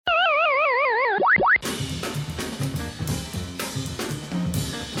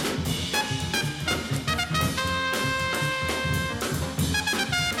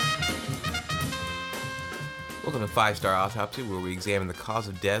5-Star Autopsy, where we examine the cause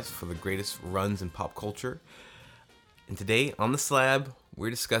of death for the greatest runs in pop culture. And today, on the slab, we're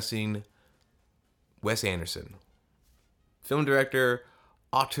discussing Wes Anderson. Film director,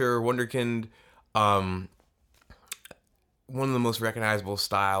 auteur, wunderkind, one of the most recognizable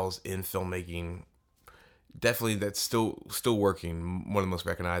styles in filmmaking. Definitely that's still working, one of the most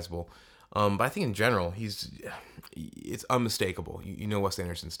recognizable. But I think in general, it's unmistakable. You know Wes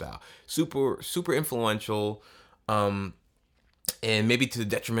Anderson style. Super influential, and maybe to the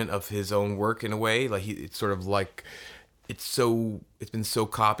detriment of his own work in a way. Like it's sort of like it's been so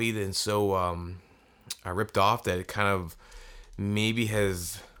copied and so ripped off that it kind of maybe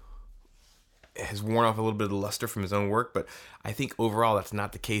has worn off a little bit of the luster from his own work. But I think overall that's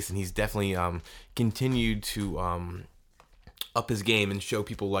not the case, and he's definitely continued to up his game and show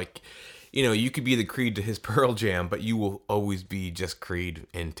people, like, you know, you could be the Creed to his Pearl Jam, but you will always be just Creed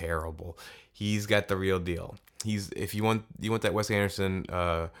and terrible. He's got the real deal. If you want that Wes Anderson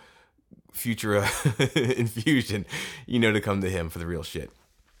futura infusion, you know to come to him for the real shit.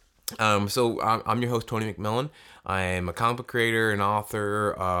 So I'm your host, Tony McMillan. I am a comic book creator and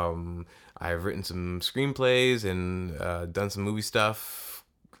author. I've written some screenplays and done some movie stuff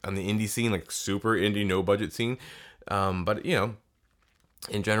on the indie scene, like super indie, no budget scene. But you know,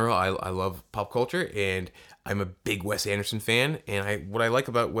 in general, I love pop culture, and I'm a big Wes Anderson fan. And what I like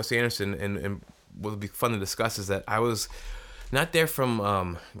about Wes Anderson, and what would be fun to discuss, is that I was not there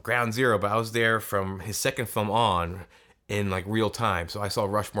from ground zero, but I was there from his second film on in like real time. So I saw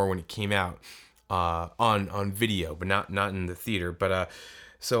Rushmore when it came out on video, but not in the theater. But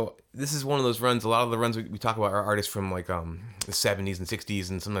so this is one of those runs. A lot of the runs we talk about are artists from like the 70s and 60s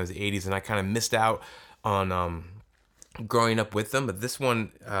and sometimes the 80s, and I kind of missed out on growing up with them. But this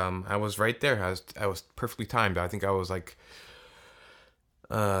one, I was right there. I was perfectly timed. I think I was like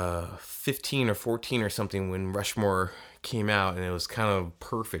 15 or 14 or something when Rushmore came out, and it was kind of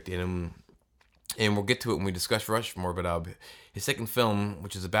perfect. And we'll get to it when we discuss Rushmore. But his second film,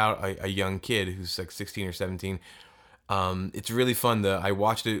 which is about a young kid who's like 16 or 17, it's really fun. I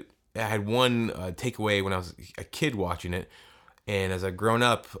watched it. I had one takeaway when I was a kid watching it, and as I've grown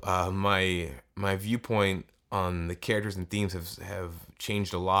up, my viewpoint on the characters and themes have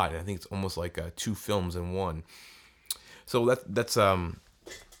changed a lot. And I think it's almost like 2 films in one. So that's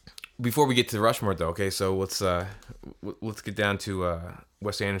before we get to Rushmore, though. Okay, so let's get down to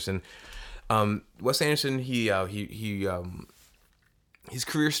Wes Anderson. Wes Anderson, his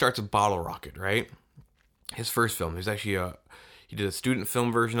career starts with Bottle Rocket, right? His first film. There's actually he did a student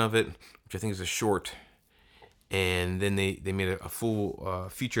film version of it, which I think is a short, and then they made a full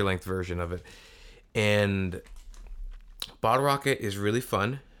feature length version of it. And Bottle Rocket is really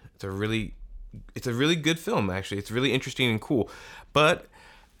fun. It's a really good film, actually. It's really interesting and cool. But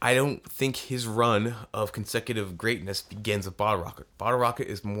I don't think his run of consecutive greatness begins with Bottle Rocket. Bottle Rocket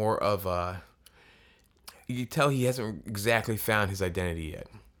is more of you can tell he hasn't exactly found his identity yet.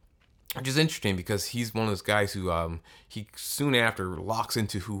 Which is interesting because he's one of those guys who he soon after locks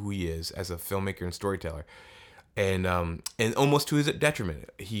into who he is as a filmmaker and storyteller. And almost to his detriment.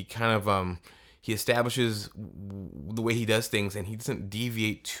 He kind of he establishes the way he does things, and he doesn't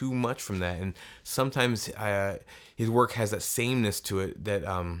deviate too much from that. And sometimes his work has that sameness to it that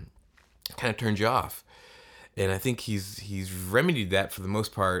kind of turns you off. And I think he's remedied that for the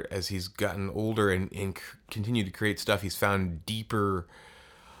most part as he's gotten older and continued to create stuff. He's found deeper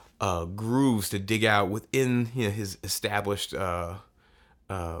grooves to dig out within, you know, his established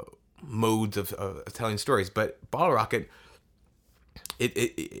modes of telling stories. But Bottle Rocket,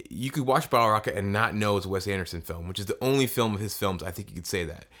 you could watch Bottle Rocket and not know it's a Wes Anderson film, which is the only film of his films I think you could say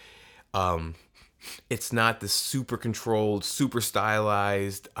that. It's not the super controlled, super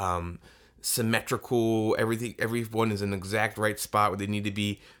stylized, symmetrical, everyone is in the exact right spot where they need to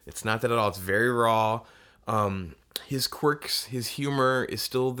be. It's not that at all. It's very raw. His quirks, his humor is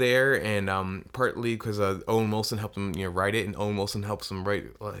still there, and partly because Owen Wilson helped him, you know, write it, and Owen Wilson helps him write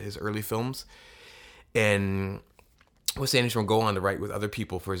his early films. And Wes Anderson will go on to write with other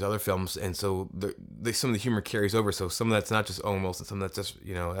people for his other films, and so some of the humor carries over. So some of that's not just Owen Wilson, some of that's just,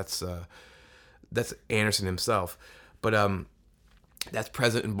 you know, that's Anderson himself. But that's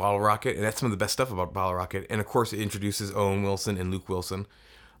present in Bottle Rocket, and that's some of the best stuff about Bottle Rocket. And of course, it introduces Owen Wilson and Luke Wilson.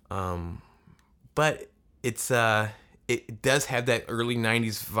 But it does have that early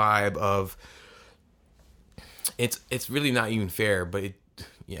 '90s vibe of it's really not even fair, but I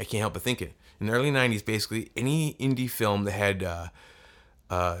can't help but think it. In the early '90s, basically any indie film that had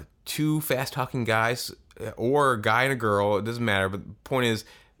 2 fast-talking guys, or a guy and a girl, it doesn't matter. But the point is,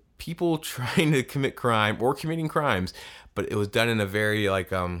 people trying to commit crime or committing crimes, but it was done in a very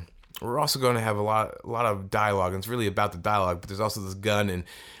like we're also going to have a lot of dialogue, and it's really about the dialogue. But there's also this gun and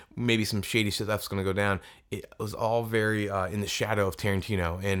maybe some shady stuff's going to go down. It was all very in the shadow of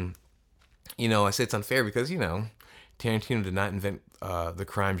Tarantino, and I say it's unfair because Tarantino did not invent the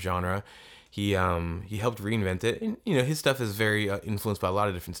crime genre. He helped reinvent it, and his stuff is very influenced by a lot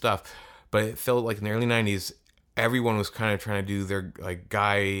of different stuff. But it felt like in the early '90s, everyone was kind of trying to do their like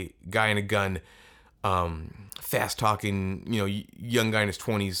guy in a gun, fast talking, young guy in his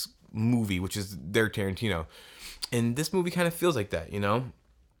 20s movie, which is their Tarantino. And this movie kind of feels like that, And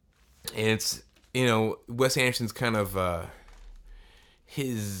it's Wes Anderson's kind of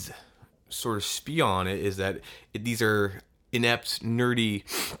his sort of spiel on it is that these are inept, nerdy,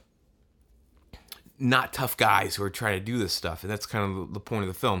 not tough guys who are trying to do this stuff, and that's kind of the point of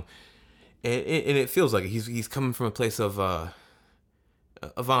the film. And it feels like it. He's coming from a place of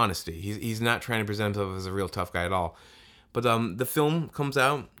honesty. He's not trying to present himself as a real tough guy at all. But the film comes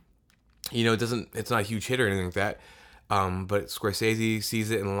out. It's not a huge hit or anything like that. But Scorsese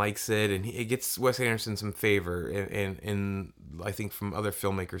sees it and likes it, and it gets Wes Anderson some favor, and I think from other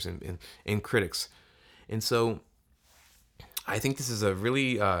filmmakers and critics. And so I think this is a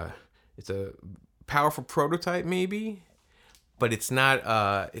really it's a powerful prototype, maybe, but it's not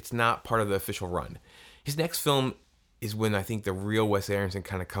part of the official run. His next film is when I think the real Wes Anderson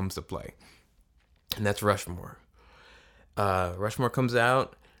kind of comes to play, and that's Rushmore. Rushmore comes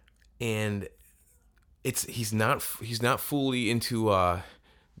out, and he's not fully into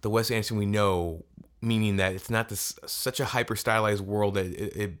the Wes Anderson we know, meaning that it's not such a hyper stylized world that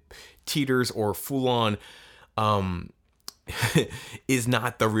it teeters or full on is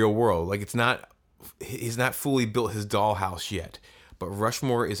not the real world. Like he's not fully built his dollhouse yet, but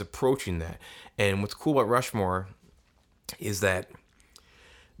Rushmore is approaching that. And what's cool about Rushmore is that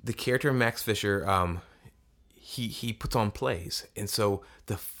the character of Max Fisher, he puts on plays, and so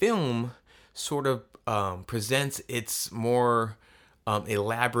the film sort of presents its more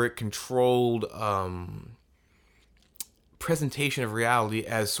elaborate, controlled presentation of reality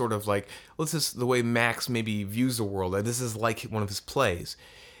as sort of like, well, this is the way Max maybe views the world. Like, this is like one of his plays.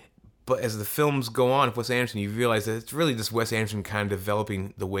 But as the films go on with Wes Anderson, you realize that it's really just Wes Anderson kind of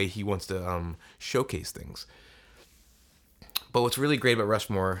developing the way he wants to showcase things. But what's really great about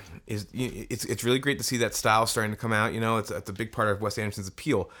Rushmore is it's really great to see that style starting to come out. It's a big part of Wes Anderson's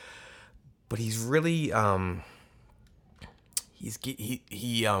appeal. But he's really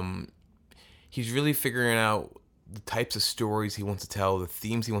he's really figuring out the types of stories he wants to tell, the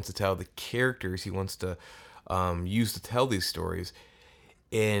themes he wants to tell, the characters he wants to use to tell these stories.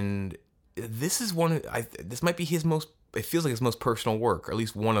 And this is this might be his most, it feels like his most personal work, or at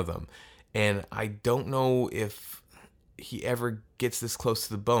least one of them. And I don't know if he ever gets this close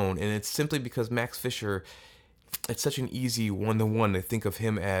to the bone. And it's simply because Max Fisher, it's such an easy one-to-one to think of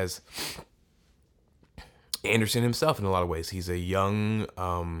him as Anderson himself in a lot of ways. He's a young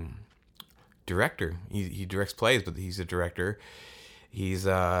director. He directs plays, but he's a director.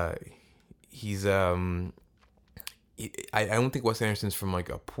 I don't think Wes Anderson's from like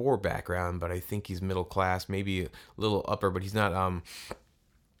a poor background, but I think he's middle class, maybe a little upper, but he's not,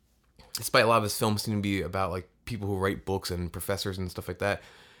 despite a lot of his films seem to be about like people who write books and professors and stuff like that,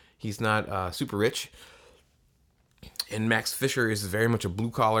 he's not super rich. And Max Fisher is very much a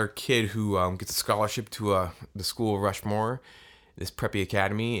blue-collar kid who gets a scholarship to the school of Rushmore, this preppy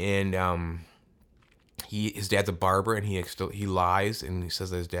academy, and his dad's a barber, and he lies, and he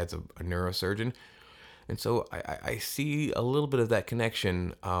says that his dad's a neurosurgeon. And so I see a little bit of that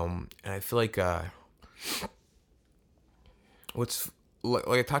connection, and I feel like like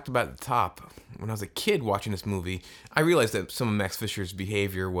I talked about at the top, when I was a kid watching this movie, I realized that some of Max Fisher's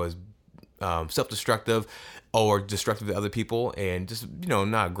behavior was self-destructive or destructive to other people, and just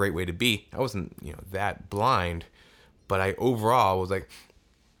not a great way to be. I wasn't that blind, but I overall was like,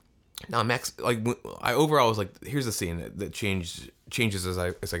 now Max, like I overall was like, here's a scene that changes as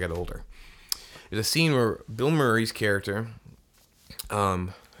I get older. There's a scene where Bill Murray's character,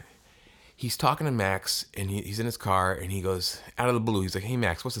 he's talking to Max, and he's in his car, and he goes out of the blue. He's like, "Hey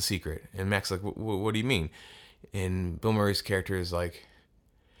Max, what's the secret?" And Max is like, "What do you mean?" And Bill Murray's character is like,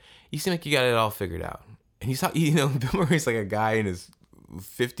 "You seem like you got it all figured out." And he's Bill Murray's like a guy in his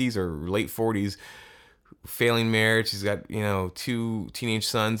 50s or late 40s, failing marriage. He's got 2 teenage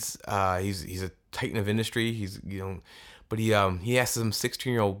sons. He's a titan of industry. But he asks some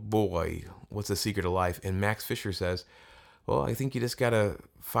 16-year-old boy, "What's the secret of life?" And Max Fisher says, "Well, I think you just gotta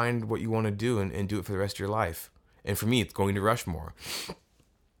find what you want to do and do it for the rest of your life." And for me, it's going to Rushmore.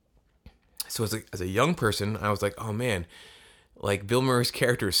 So as a young person, I was like, oh man, like Bill Murray's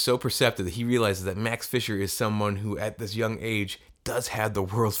character is so perceptive that he realizes that Max Fisher is someone who at this young age does have the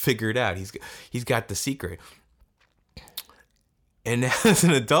world figured out. He's got the secret. And as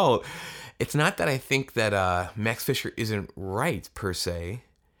an adult, it's not that I think that Max Fisher isn't right per se,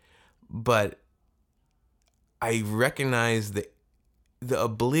 but I recognize the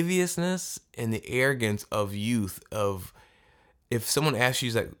obliviousness and the arrogance of youth. Of if someone asks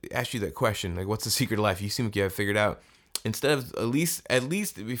you that question, like what's the secret to life, you seem like you have it figured out. Instead of at least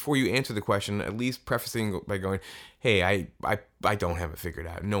before you answer the question, at least prefacing by going, "Hey, I don't have it figured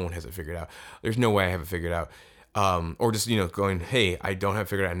out. No one has it figured out. There's no way I have it figured out." Or just going, "Hey, I don't have it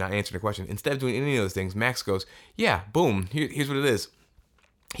figured out," and not answering the question. Instead of doing any of those things, Max goes, "Yeah, boom. Here's what it is."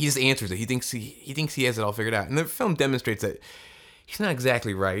 He just answers it. He thinks he has it all figured out, and the film demonstrates that he's not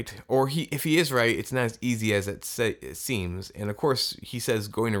exactly right, or if he is right, it's not as easy as it seems. And of course, he says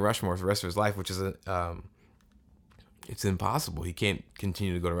going to Rushmore for the rest of his life, which is it's impossible. He can't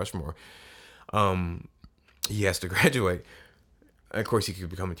continue to go to Rushmore. He has to graduate. Of course, he could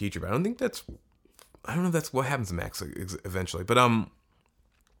become a teacher, but I don't know if that's what happens to Max eventually. But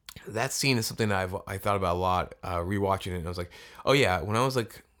that scene is something that I thought about a lot, rewatching it. And I was like, oh yeah, when I was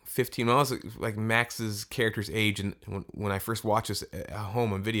like 15, when I was like Max's character's age, and when I first watched this at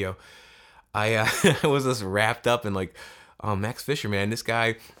home on video, I was just wrapped up in like, oh, Max Fisher, man, this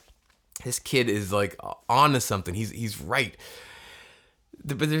kid is like on to something. He's right.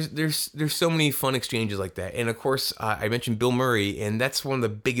 But there's so many fun exchanges like that. And of course, I mentioned Bill Murray, and that's one of the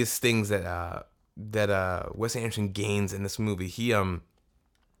biggest things that Wes Anderson gains in this movie. He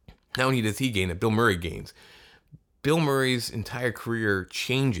not only does he gain it, Bill Murray gains. Bill Murray's entire career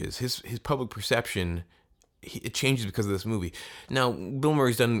changes. His public perception, it changes because of this movie. Now, Bill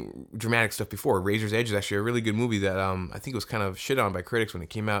Murray's done dramatic stuff before. Razor's Edge is actually a really good movie that I think was kind of shit on by critics when it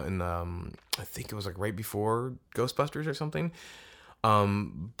came out, and I think it was like right before Ghostbusters or something.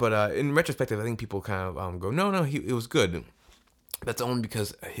 But in retrospective, I think people kind of go, no, it was good. That's only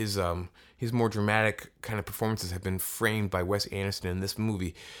because his more dramatic kind of performances have been framed by Wes Anderson in this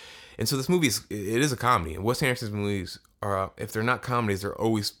movie. And so this movie is a comedy. And Wes Anderson's movies are, if they're not comedies, they're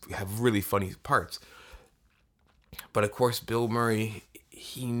always have really funny parts. But of course, Bill Murray,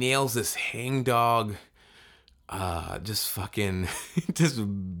 he nails this hangdog, just fucking, this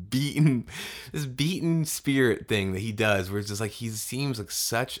beaten spirit thing that he does, where it's just like he seems like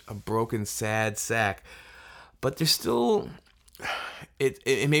such a broken, sad sack. But there's still,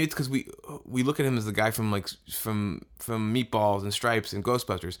 maybe it's because we look at him as the guy from Meatballs and Stripes and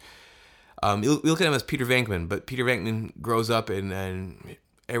Ghostbusters. We look at him as Peter Venkman, but Peter Venkman grows up and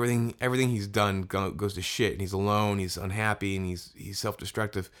everything he's done goes to shit, and he's alone, he's unhappy, and he's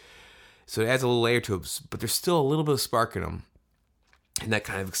self-destructive. So it adds a little layer to it, but there's still a little bit of spark in him, and that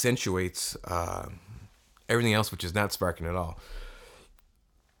kind of accentuates everything else, which is not sparking at all.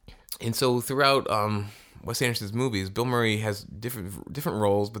 And so throughout Wes Anderson's movies, Bill Murray has different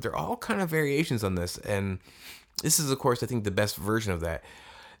roles, but they're all kind of variations on this, and this is, of course, I think the best version of that.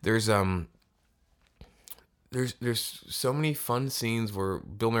 There's so many fun scenes where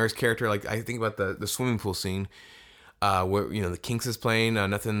Bill Murray's character, like I think about the swimming pool scene, where the Kinks is playing,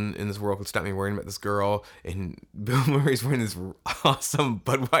 nothing in this world could stop me worrying about this girl, and Bill Murray's wearing this awesome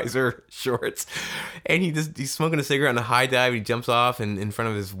Budweiser shorts, and he's smoking a cigarette on a high dive, and he jumps off and in front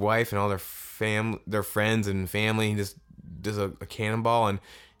of his wife and all their friends and family, he just does a cannonball, and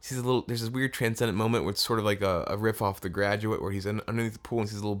there's this weird transcendent moment where it's sort of like a riff off The Graduate, where he's underneath the pool and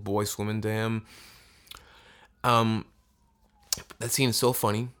sees a little boy swimming to him. That scene is so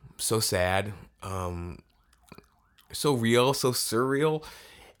funny, so sad, so real, so surreal.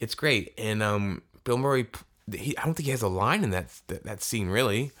 It's great. And Bill Murray, I don't think he has a line in that scene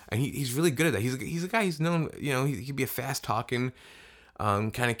really, and he's really good at that. He's a guy who's known, he could be a fast talking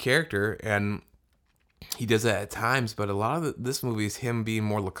kind of character, and he does that at times. But a lot of this movie is him being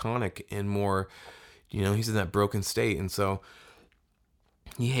more laconic and more, he's in that broken state, and so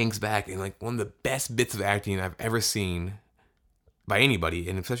he hangs back. And like one of the best bits of acting I've ever seen by anybody,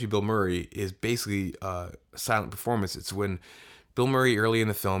 and especially Bill Murray, is basically a silent performance. It's when Bill Murray early in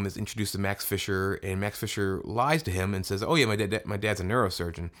the film is introduced to Max Fisher, and Max Fisher lies to him and says, "Oh yeah, my dad's a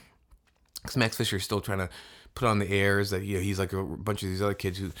neurosurgeon," because Max Fisher is still trying to put on the airs that he's like a bunch of these other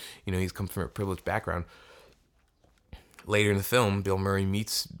kids who he's come from a privileged background. Later in the film, Bill Murray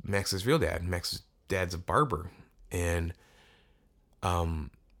meets Max's real dad. Max's dad's a barber, and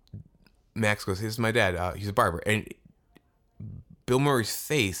Max goes, "This is my dad. He's a barber." And Bill Murray's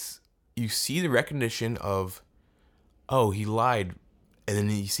face, you see the recognition of, oh, he lied, and then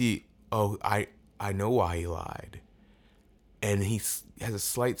you see, oh, I know why he lied, and he has a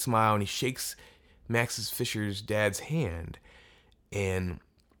slight smile, and he shakes Max Fisher's dad's hand, and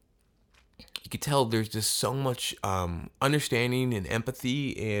you could tell there's just so much understanding and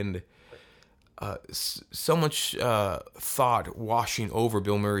empathy and so much thought washing over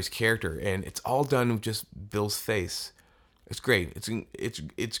Bill Murray's character, and it's all done with just Bill's face. It's great.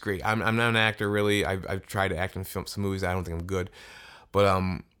 It's great. I'm not an actor really. I've tried to act in some movies. I don't think I'm good, but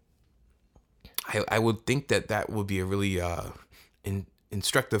I would think that would be a really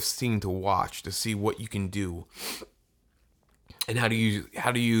instructive scene to watch, to see what you can do and how to use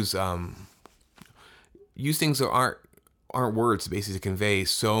things that aren't words, basically, to convey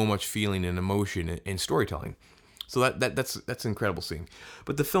so much feeling and emotion and storytelling. So that's an incredible scene.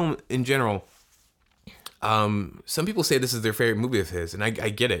 But the film in general, some people say this is their favorite movie of his, and I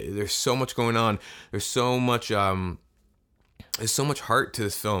get it. There's so much going on. There's so much heart to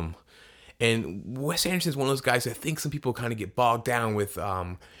this film. And Wes Anderson is one of those guys I think some people kind of get bogged down with.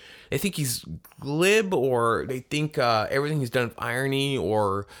 They think he's glib, or they think everything he's done with irony,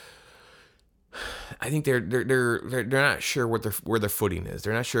 or I think they're not sure where their footing is.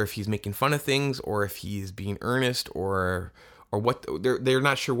 They're not sure if he's making fun of things or if he's being earnest or what. They're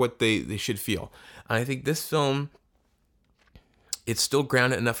not sure what they should feel. And I think this film, it's still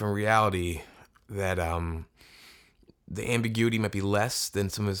grounded enough in reality that the ambiguity might be less than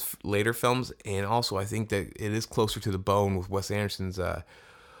some of his later films, and also I think that it is closer to the bone with Wes Anderson's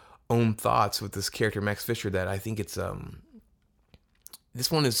own thoughts with this character Max Fisher, that I think it's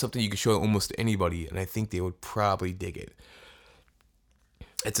this one is something you could show almost anybody, and I think they would probably dig it.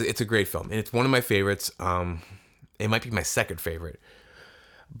 It's a great film, and it's one of my favorites. It might be my second favorite,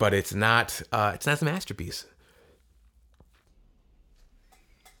 but it's not a masterpiece.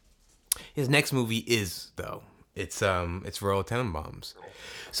 His next movie is, though. It's Royal Tenenbaums.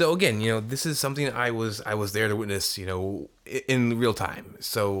 So again, this is something I was there to witness, in real time.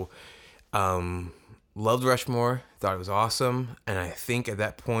 So, loved Rushmore, thought it was awesome, and I think at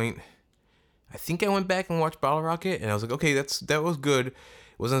that point, I went back and watched Bottle Rocket, and I was like, okay, that was good. It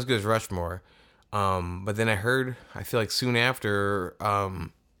wasn't as good as Rushmore, but then I feel like soon after, I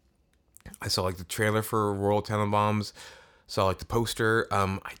saw like the trailer for Royal Tenenbaums. Saw like the poster.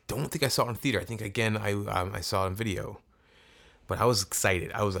 I don't think I saw it in theater. I think again I saw it on video. But I was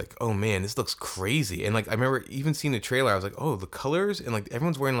excited. I was like, oh man, this looks crazy. And like I remember even seeing the trailer, I was like, oh, the colors, and like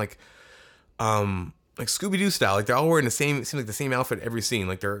everyone's wearing like Scooby-Doo style. Like they're all wearing the same outfit every scene.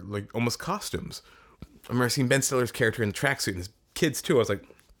 Like they're like almost costumes. I remember seeing Ben Stiller's character in the tracksuit and his kids too. I was like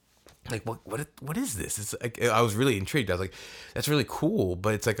what is this? It's like I was really intrigued. I was like, that's really cool,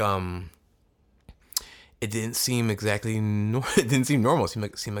 but it's like it didn't seem exactly it didn't seem normal.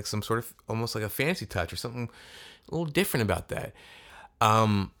 It seemed like some sort of almost like a fantasy touch or something a little different about that.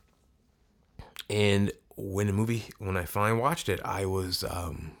 And when I finally watched it, I was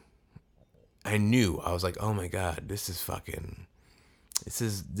I was like, oh my God, this is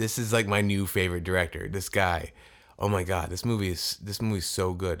like my new favorite director. This guy, oh my God, this movie is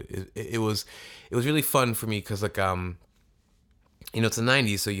so good. It was really fun for me because like it's the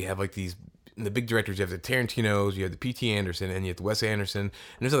 90s, so you have like these. The big directors, you have the Tarantinos, you have the P.T. Anderson, and you have the Wes Anderson, and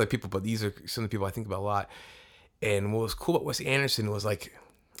there's other people, but these are some of the people I think about a lot. And what was cool about Wes Anderson was like,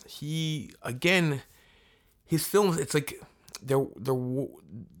 his films, it's like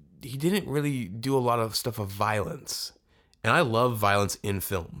he didn't really do a lot of stuff of violence. And I love violence in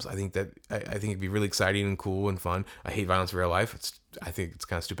films. I think it'd be really exciting and cool and fun. I hate violence in real life. I think it's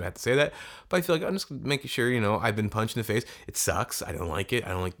kind of stupid I have to say that, but I feel like I'm just making sure, I've been punched in the face. It sucks. I don't like it. I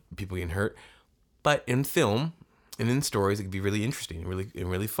don't like people getting hurt. But in film and in stories, it can be really interesting and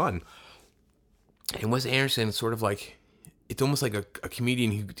really fun. And Wes Anderson is sort of like, it's almost like a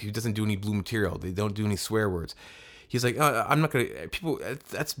comedian who doesn't do any blue material. They don't do any swear words. He's like, I'm not going to,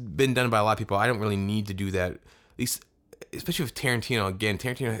 that's been done by a lot of people. I don't really need to do that. At least, especially with Tarantino. Again,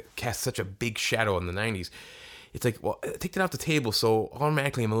 Tarantino cast such a big shadow in the 90s. It's like, well, take that off the table, so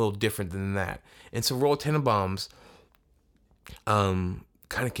automatically I'm a little different than that. And so Royal Tenenbaums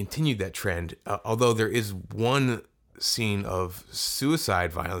kind of continued that trend, although there is one scene of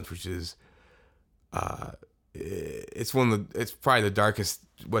suicide violence, which is it's probably the darkest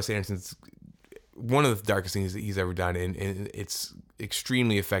Wes Anderson's, one of the darkest things that he's ever done, and it's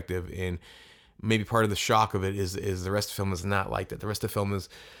extremely effective. And maybe part of the shock of it is the rest of the film is not like that. The rest of the film is,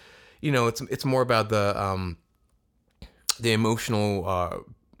 it's more about the emotional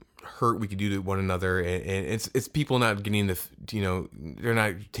hurt we could do to one another, and it's people not getting they're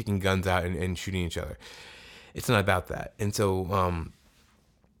not taking guns out and shooting each other. It's not about that. And so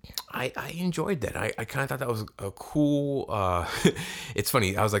I enjoyed that. I kind of thought that was a cool, it's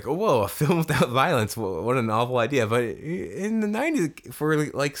funny, I was like, oh whoa, a film without violence, what an awful idea. But in the 90s, for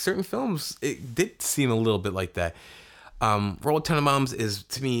like certain films, it did seem a little bit like that. Roll Tenenbaums is,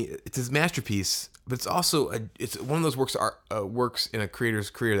 to me, it's his masterpiece, but it's also it's one of those works in a creator's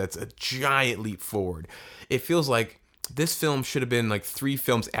career that's a giant leap forward. It feels like this film should have been like 3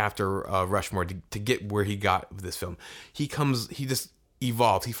 films after Rushmore to get where he got with this film. He just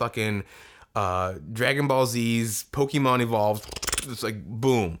evolved. He fucking Dragon Ball Z's, Pokemon evolved. It's like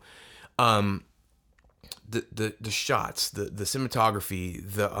boom. The shots, the cinematography,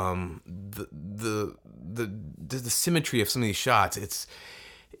 the symmetry of some of these shots. It's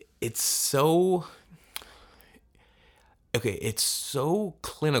so okay. It's so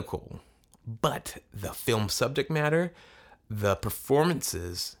clinical, but the film subject matter, the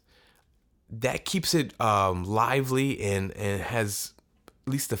performances, that keeps it lively and has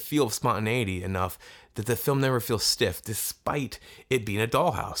at least the feel of spontaneity enough that the film never feels stiff, despite it being a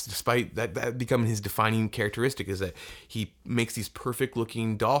dollhouse. Despite that becoming his defining characteristic, is that he makes these perfect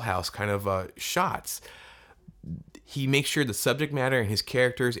looking dollhouse kind of shots. He makes sure the subject matter and his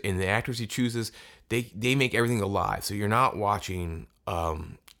characters and the actors he chooses, they make everything alive. So you're not watching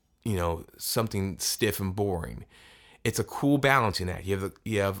something stiff and boring. It's a cool balancing act. You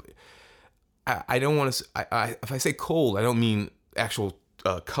have I don't want to. If I say cold, I don't mean actual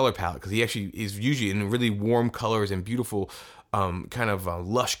color palette, because he actually is usually in really warm colors and beautiful kind of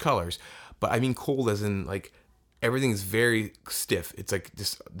lush colors. But I mean cold as in like everything is very stiff. It's like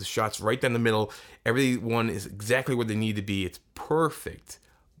just the shots right down the middle. Everyone is exactly where they need to be. It's perfect.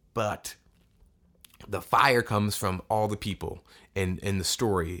 But the fire comes from all the people and the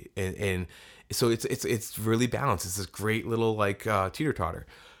story, and so it's really balanced. It's this great little like teeter-totter.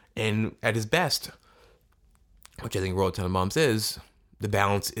 And at his best, which I think Roll Tenenbaums is, the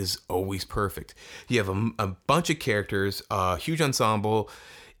balance is always perfect. You have a bunch of characters, a huge ensemble.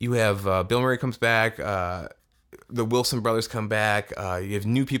 You have Bill Murray comes back, the Wilson brothers come back. You have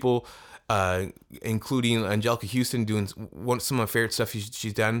new people, including Angelica Houston doing some of my favorite stuff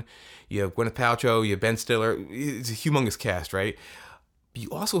she's done. You have Gwyneth Paltrow, you have Ben Stiller. It's a humongous cast, right? You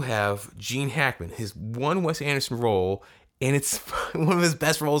also have Gene Hackman, his one Wes Anderson role, and it's one of his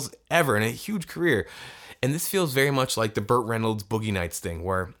best roles ever in a huge career. And this feels very much like the Burt Reynolds Boogie Nights thing,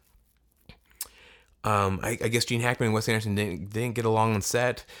 where I guess Gene Hackman and Wes Anderson didn't get along on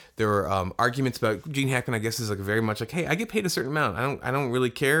set. There were arguments about Gene Hackman. I guess is like very much like, hey, I get paid a certain amount. I don't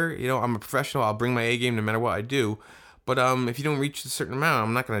really care. I'm a professional. I'll bring my A game no matter what I do. But if you don't reach a certain amount,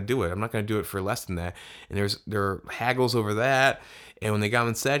 I'm not going to do it. I'm not going to do it for less than that. And there are haggles over that. And when they got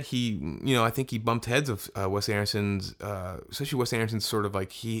on set, I think he bumped heads with Wes Anderson's, especially Wes Anderson's sort of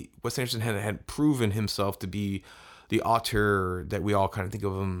like Wes Anderson had proven himself to be the auteur that we all kind of think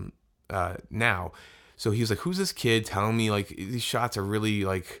of him now. So he was like, who's this kid telling me like these shots are really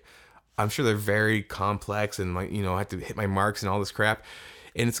like, I'm sure they're very complex and like, I have to hit my marks and all this crap.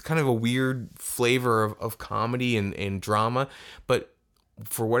 And it's kind of a weird flavor of comedy and drama. But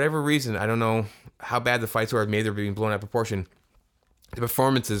for whatever reason, I don't know how bad the fights were. Maybe they're being blown out of proportion. The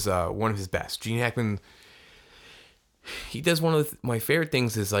performance is one of his best. Gene Hackman, he does one of my favorite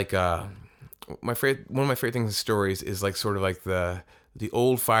things is like one of my favorite things in stories is like sort of like the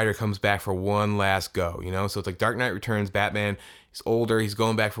old fighter comes back for one last go, So it's like Dark Knight Returns, Batman. He's older. He's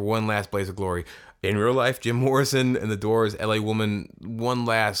going back for one last blaze of glory. In real life, Jim Morrison and The Doors, L.A. Woman, one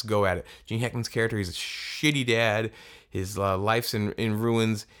last go at it. Gene Hackman's character, he's a shitty dad. His life's in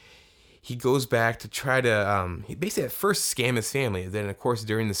ruins. He goes back to try to, he basically at first scam his family. Then, of course,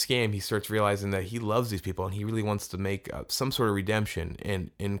 during the scam, he starts realizing that he loves these people and he really wants to make some sort of redemption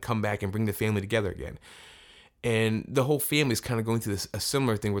and come back and bring the family together again. And the whole family is kind of going through a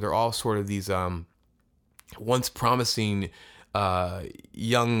similar thing where they're all sort of these once promising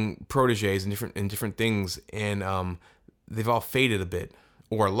young proteges in different things, and they've all faded a bit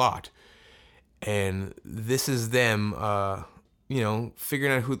or a lot. And this is them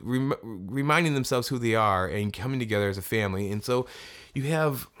figuring out reminding themselves who they are and coming together as a family. And so you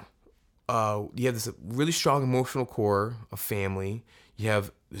have this really strong emotional core of family. You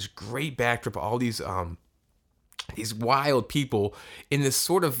have this great backdrop of all these wild people in this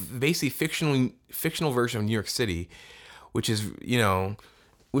sort of basically fictional version of New York City, which is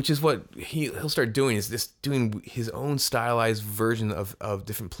what he'll start doing, is this doing his own stylized version of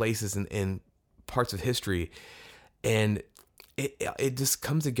different places and parts of history. And it just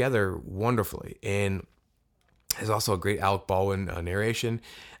comes together wonderfully, and has also a great Alec Baldwin narration.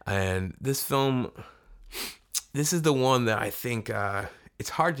 And this film, this is the one that I think it's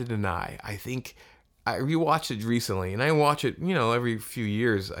hard to deny. I think I rewatched it recently, and I watch it every few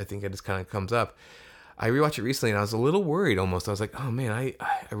years. I think it just kind of comes up. I rewatched it recently, and I was a little worried almost. I was like, oh man, I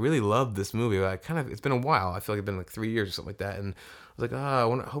really loved this movie. It's been a while. I feel like it's been like 3 years or something like that, and I was like, I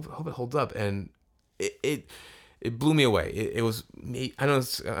hope it holds up. And it it blew me away. It was, I know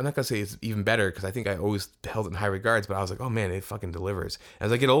I'm not gonna say it's even better because I think I always held it in high regards, but I was like, oh man, it fucking delivers.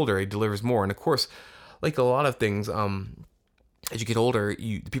 As I get older, it delivers more, and of course, like a lot of things, as you get older,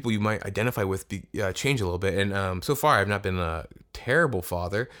 the people you might identify with change a little bit. And so far, I've not been a terrible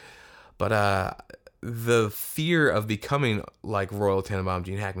father, but the fear of becoming like Royal Tenenbaum,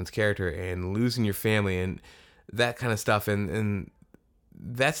 Gene Hackman's character, and losing your family and that kind of stuff, and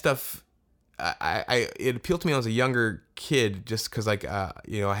that stuff, it appealed to me when I was a younger kid, just because like I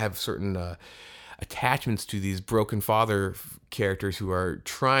have certain attachments to these broken father characters who are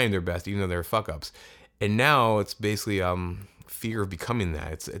trying their best even though they're fuck ups, and now it's basically fear of becoming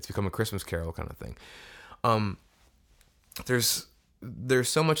that. It's become a Christmas Carol kind of thing. There's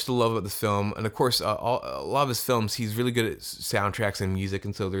so much to love about this film, and of course, a lot of his films, he's really good at soundtracks and music,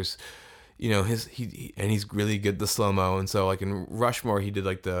 and so there's, he's really good at the slow mo, and so like in Rushmore, he did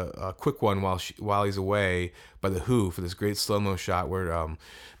like the quick one while he's away by the Who for this great slow mo shot where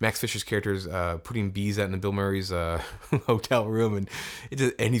Max Fisher's character is putting bees out in Bill Murray's hotel room, and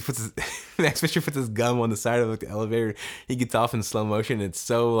he puts Max Fisher puts his gum on the side of like the elevator. He gets off in slow motion. It's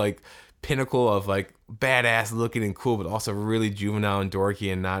so like pinnacle of like badass looking and cool, but also really juvenile and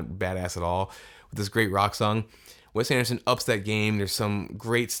dorky and not badass at all, with this great rock song. Wes Anderson ups that game. There's some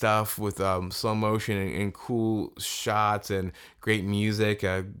great stuff with slow motion and cool shots and great music,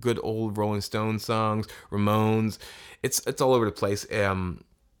 good old Rolling Stones songs, Ramones. It's all over the place. The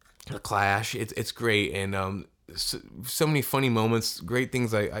Clash, it's great, and so many funny moments, great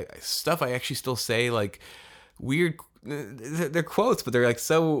things. Stuff I actually still say, like weird. They're quotes, but they're like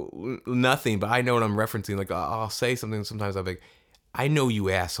so nothing. But I know what I'm referencing. Like I'll say something sometimes. I'll be like, "I know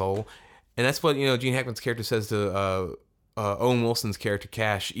you, asshole," and that's what Gene Hackman's character says to Owen Wilson's character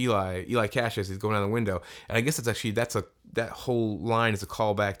Eli Cash, as he's going out the window. And I guess that whole line is a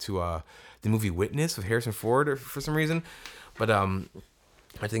callback to the movie Witness with Harrison Ford, or for some reason. But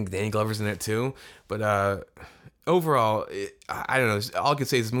I think Danny Glover's in it too. But overall, I don't know. All I can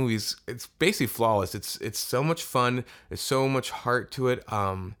say is this movie's, it's basically flawless. It's so much fun. There's so much heart to it.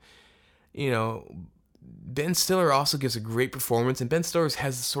 Ben Stiller also gives a great performance, and Ben Stiller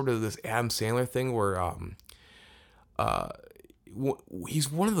has sort of this Adam Sandler thing where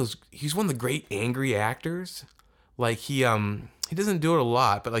he's one of the great angry actors. Like he doesn't do it a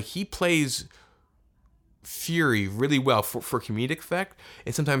lot, but like he plays fury really well for comedic effect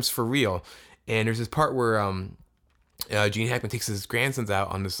and sometimes for real. And there's this part where Gene Hackman takes his grandsons out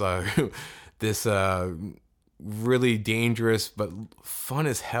on this this really dangerous but fun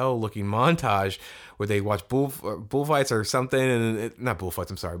as hell looking montage where they watch bullfights or something, and not bullfights,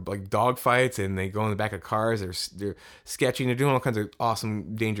 I'm sorry, like dog fights, and they go in the back of cars. They're sketching. They're doing all kinds of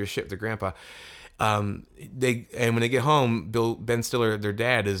awesome dangerous shit with their grandpa. And when they get home, Ben Stiller, their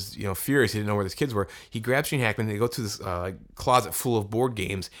dad, is furious. He didn't know where his kids were. He grabs Gene Hackman. They go to this closet full of board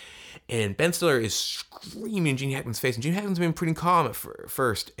games, and Ben Stiller is screaming in Gene Hackman's face. And Gene Hackman's been pretty calm at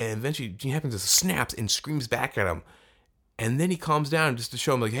first, and eventually Gene Hackman just snaps and screams back at him. And then he calms down just to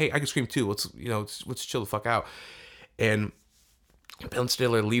show him like, hey, I can scream too. Let's chill the fuck out. And Ben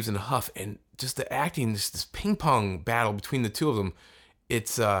Stiller leaves in a huff, and just the acting, this ping pong battle between the two of them.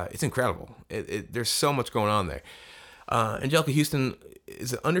 It's incredible. There's so much going on there. Anjelica Huston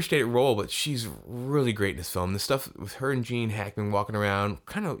is an understated role, but she's really great in this film. The stuff with her and Gene Hackman walking around,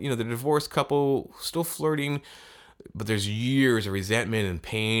 kind of, the divorced couple, still flirting, but there's years of resentment and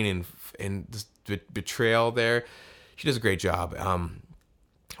pain and this betrayal there. She does a great job.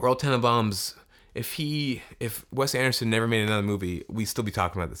 Royal Tenenbaums, if Wes Anderson never made another movie, we'd still be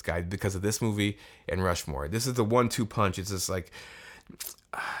talking about this guy because of this movie and Rushmore. This is the 1-2 punch. It's just like,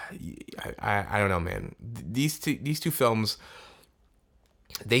 I don't know, man. These two films,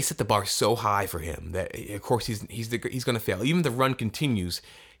 they set the bar so high for him that of course he's going to fail. Even The Run continues,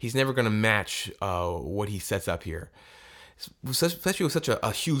 he's never going to match what he sets up here, especially with such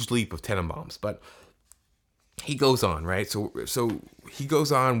a huge leap of Tenenbaums. But he goes on, right? So he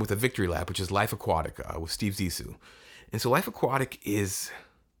goes on with a victory lap, which is Life Aquatic with Steve Zissou. And so Life Aquatic is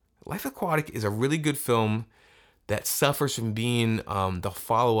a really good film that suffers from being the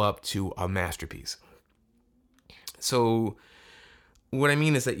follow-up to a masterpiece. So what I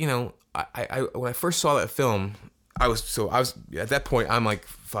mean is that, I when I first saw that film, I was at that point, I'm like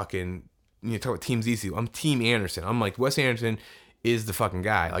fucking, talk about Team Zissou. I'm Team Anderson. I'm like, Wes Anderson is the fucking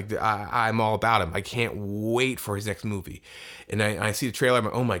guy. Like I'm all about him. I can't wait for his next movie. And I see the trailer. I'm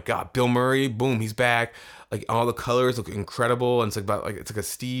like, oh my god, Bill Murray, boom, he's back. Like all the colors look incredible, and it's like a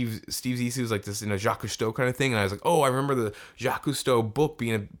Steve Zissou's like this, Jacques Cousteau kind of thing. And I was like, oh, I remember the Jacques Cousteau book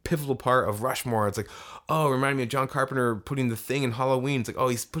being a pivotal part of Rushmore. It's like, oh, it reminded me of John Carpenter putting The Thing in Halloween. It's like, oh,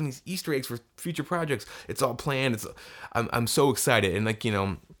 he's putting these Easter eggs for future projects. It's all planned. I'm so excited, and like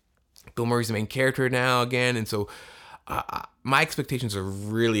Bill Murray's the main character now again, and so my expectations are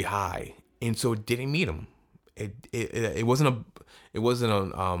really high, and so it didn't meet them. It wasn't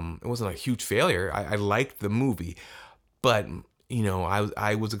a huge failure. I liked the movie, but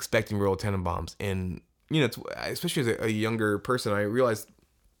I was expecting Royal Tenenbaums, and it's, especially as a younger person, I realized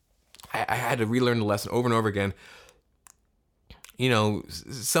I had to relearn the lesson over and over again.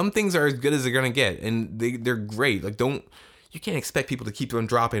 Some things are as good as they're gonna get, and they're great. Like you can't expect people to keep on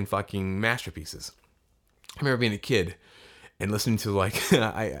dropping fucking masterpieces. I remember being a kid and listening to like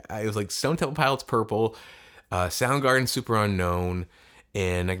I was like Stone Temple Pilots Purple, Soundgarden Super Unknown,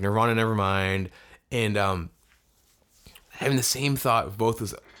 and like Nirvana Nevermind, and having the same thought of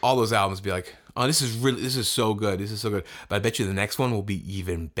all those albums, be like, oh, this is so good, but I bet you the next one will be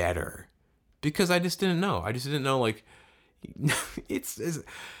even better, because I just didn't know. Like it's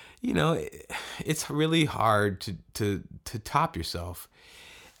really hard to top yourself,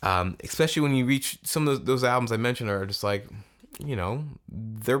 especially when you reach some of those albums I mentioned are just like,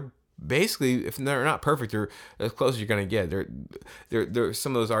 they're basically, if they're not perfect, they're as close as you're gonna get. They're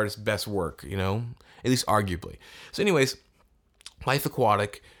some of those artists' best work, at least arguably. So, anyways, Life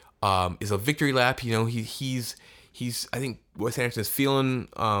Aquatic is a victory lap. He's I think Wes Anderson is feeling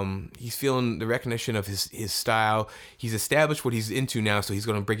the recognition of his style. He's established what he's into now, so he's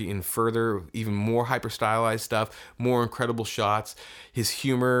going to bring it in further, even more hyper stylized stuff, more incredible shots, his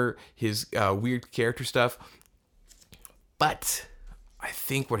humor, his weird character stuff. But I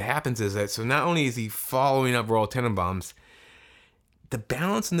think what happens is that, so not only is he following up Royal Tenenbaums, the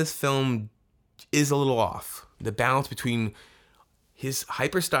balance in this film is a little off. The balance between his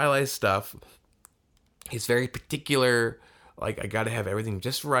hyper stylized stuff, his very particular, like, I gotta have everything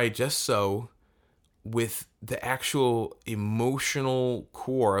just right, just so, with the actual emotional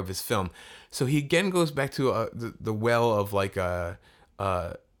core of his film. So he again goes back to the well of like fuck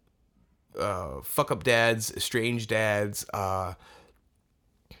up dads, estranged dads, and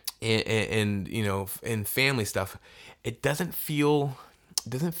family stuff. It doesn't feel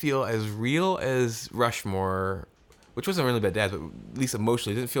as real as Rushmore, which wasn't really bad dads, but at least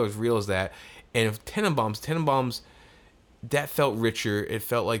emotionally, it didn't feel as real as that. And if Tenenbaums, that felt richer. It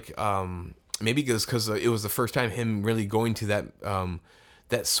felt like maybe because it was the first time him really going to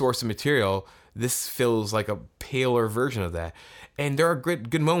that source of material. This feels like a paler version of that, and there are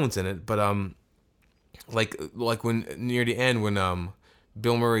good moments in it. But like when near the end, when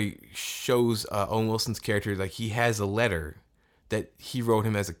Bill Murray shows Owen Wilson's character, like he has a letter that he wrote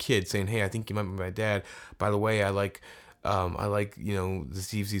him as a kid saying, "Hey, I think you might be my dad. By the way, I like the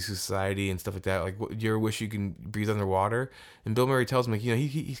Steve Zissou Society and stuff like that. Like, do you ever wish you can breathe underwater?" And Bill Murray tells him, like,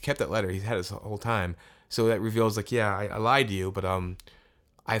 he's kept that letter. He's had it the whole time. So that reveals, like, yeah, I lied to you, but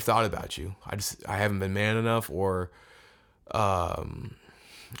I've thought about you. I haven't been man enough, or I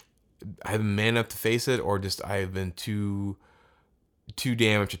haven't been man enough to face it, or just I have been too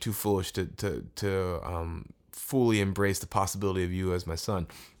damaged or too foolish to fully embrace the possibility of you as my son.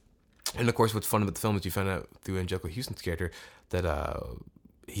 And of course, what's fun about the film is you find out through Angelica Houston's character that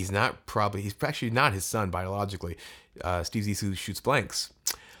he's actually not his son biologically. Steve Zissou shoots blanks,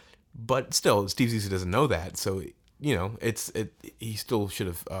 but still, Steve Zissou doesn't know that. So he still should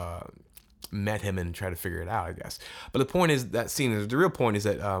have met him and tried to figure it out, I guess. But the point is, that scene, the real point is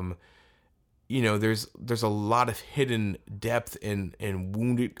that there's a lot of hidden depth and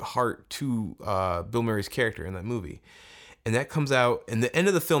wounded heart to Bill Murray's character in that movie. And that comes out in the end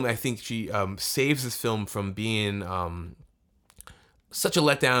of the film. I think she saves this film from being such a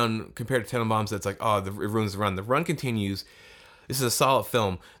letdown compared to Tenenbaums. That's like, it ruins the run. The run continues. This is a solid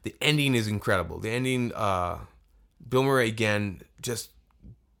film. The ending is incredible. The ending, Bill Murray again, just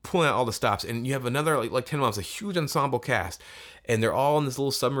pulling out all the stops. And you have another, like Tenenbaums, a huge ensemble cast. And they're all in this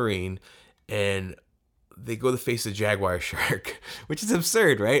little submarine. And they go to face the jaguar shark, which is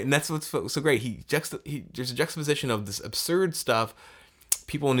absurd, right? And that's what's so great. There's a juxtaposition of this absurd stuff,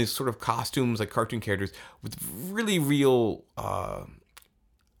 people in these sort of costumes like cartoon characters, with really real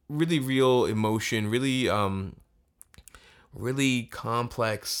emotion, really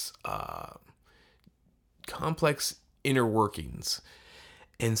complex inner workings.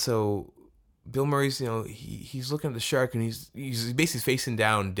 And so Bill Murray's, he's looking at the shark, and he's basically facing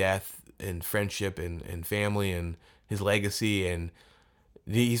down death and friendship and family and his legacy, and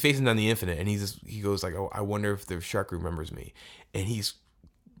he's facing down the infinite, and he goes like, "Oh, I wonder if the shark remembers me," and he's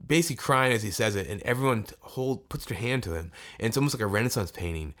basically crying as he says it, and everyone puts their hand to him, and it's almost like a Renaissance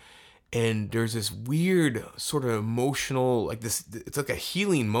painting. And there's this weird sort of emotional, like this, it's like a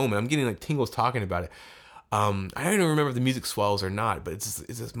healing moment. I'm getting like tingles talking about it. I don't even remember if the music swells or not, but it's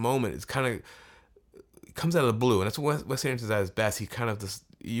this moment. It's kind of, it comes out of the blue, and that's what Wes Anderson's at his best. He kind of this,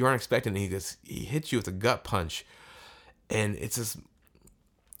 you aren't expecting it. He hits you with a gut punch, and it's this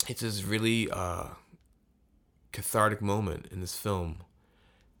really cathartic moment in this film,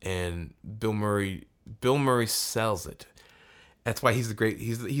 and Bill Murray sells it. That's why he's the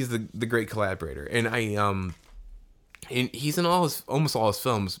great collaborator, and and he's in almost all his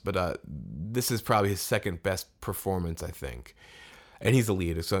films, but this is probably his second best performance, I think, and he's the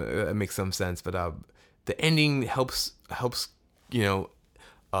lead, so that makes some sense. But the ending helps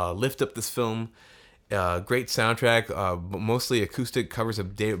lift up this film. Great soundtrack, mostly acoustic, covers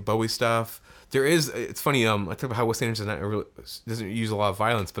of David Bowie stuff. It's funny, I talk about how Wes Anderson doesn't use a lot of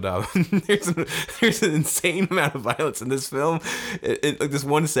violence, but there's an insane amount of violence in this film. Like this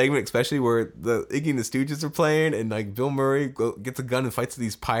one segment, especially where the Iggy and the Stooges are playing, and like Bill Murray gets a gun and fights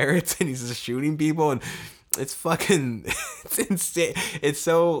these pirates, and he's just shooting people, and it's fucking, it's insane. It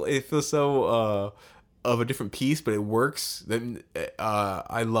feels so of a different piece, but it works. Then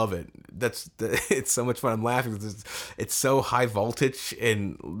I love it. It's so much fun. I'm laughing because it's so high voltage,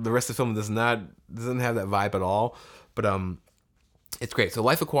 and the rest of the film doesn't have that vibe at all. But it's great. So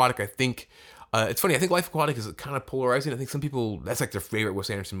Life Aquatic, I think it's funny. I think Life Aquatic is kind of polarizing. I think some people, that's like their favorite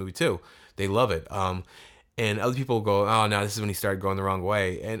Wes Anderson movie too. They love it. And other people go, oh no, this is when he started going the wrong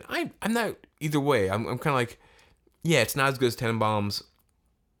way. And I'm not either way. I'm kind of like, yeah, it's not as good as Tenenbaums,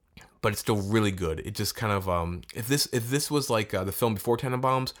 but it's still really good. It just kind of if this was like the film before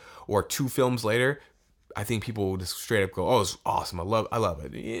Tenenbaums or 2 films later, I think people would just straight up go, "Oh, it's awesome! I love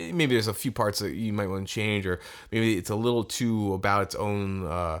it." Maybe there's a few parts that you might want to change, or maybe it's a little too about its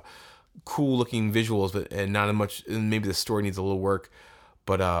own cool looking visuals, and not as much. And maybe the story needs a little work,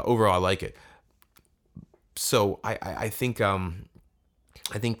 but overall, I like it. So I think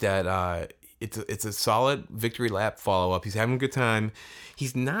that it's a solid victory lap follow up. He's having a good time.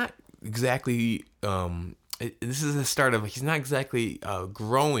 He's not exactly this is the start of, he's not exactly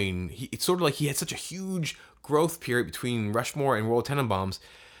growing. It's sort of like he had such a huge growth period between Rushmore and Royal Tenenbaums.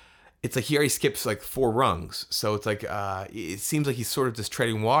 It's like he already skips like 4 rungs, so it's like it seems like he's sort of just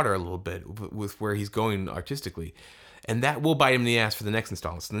treading water a little bit with where he's going artistically, and that will bite him in the ass for the next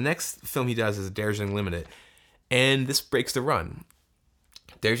installment. So the next film he does is Darjeeling Limited, and this breaks the run.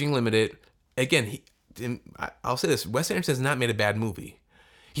 Darjeeling Limited, again, I'll say this: Wes Anderson has not made a bad movie.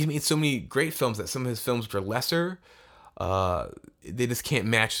 He's made so many great films that some of his films, which are lesser, they just can't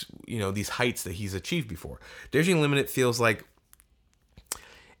match, these heights that he's achieved before. Darjeeling Limited feels like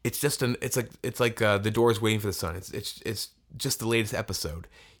it's like The Doors Waiting for the Sun. It's just the latest episode.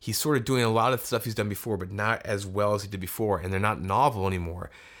 He's sort of doing a lot of stuff he's done before, but not as well as he did before, and they're not novel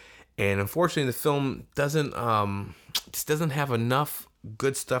anymore. And unfortunately, the film doesn't have enough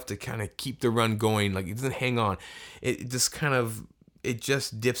good stuff to kind of keep the run going. Like, it doesn't hang on. It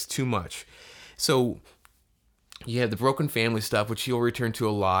just dips too much. So you have the broken family stuff, which he'll return to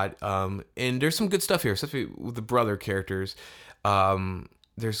a lot. And there's some good stuff here, especially with the brother characters.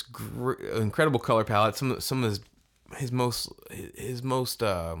 There's incredible color palette. Some of his most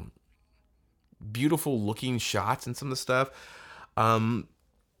beautiful looking shots and some of the stuff. But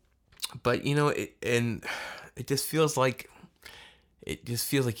it just feels like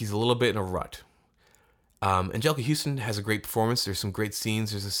he's a little bit in a rut. Angelica Houston has a great performance. There's some great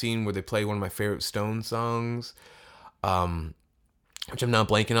scenes. There's a scene where they play one of my favorite Stone songs, which I'm not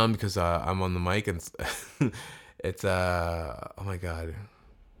blanking on because I'm on the mic, and it's oh my god,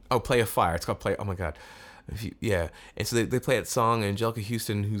 Play a Fire. It's called Play. Oh my god, And so they play that song, and Angelica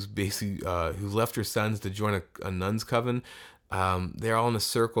Houston, who's basically who left her sons to join a nun's coven. They're all in a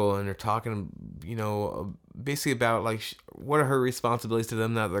circle and they're talking, basically about like what are her responsibilities to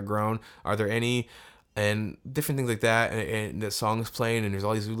them now that they're grown. Are there any? And different things like that, and the song is playing, and there's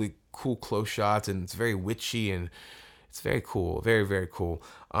all these really cool close shots, and it's very witchy, and it's very cool, very, very cool.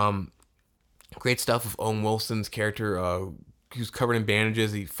 Great stuff with Owen Wilson's character, who's covered in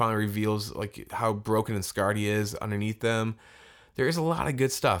bandages. He finally reveals like how broken and scarred he is underneath them. There is a lot of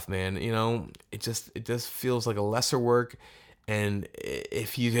good stuff, man. It just feels like a lesser work, and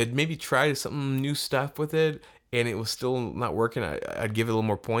if you had maybe tried some new stuff with it, and it was still not working, I'd give it a little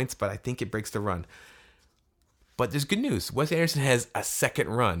more points, but I think it breaks the run. But there's good news. Wes Anderson has a second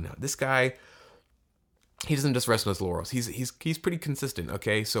run. This guy, he doesn't just rest on his laurels. He's pretty consistent.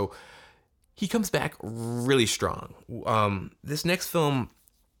 Okay, so he comes back really strong. This next film,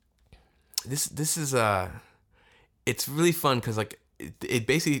 this is it's really fun because like it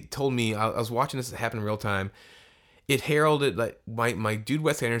basically told me I was watching this happen in real time. It heralded like my dude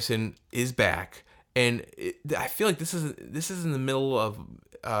Wes Anderson is back, and I feel like this is in the middle of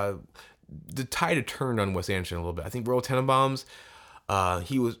the tide had turned on Wes Anderson a little bit. I think Royal Tenenbaums,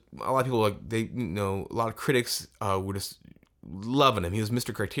 he was a lot of people like a lot of critics were just loving him. He was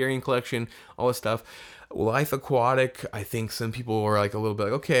Mr. Criterion Collection, all this stuff. Life Aquatic, I think some people were like a little bit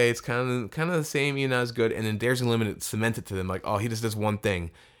like, okay, it's kind of the same, not as good. And then Dares Unlimited cemented to them like, oh, he just does one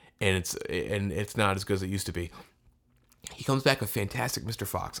thing, and it's not as good as it used to be. He comes back with Fantastic Mr.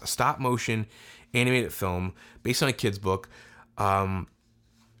 Fox, a stop motion animated film based on a kid's book. And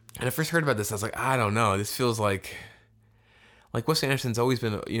I first heard about this, I was like, I don't know, this feels like Wes Anderson's always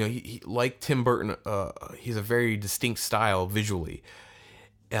been, he like Tim Burton, he's a very distinct style visually.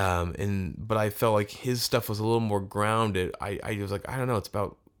 But I felt like his stuff was a little more grounded. I was like, I don't know, it's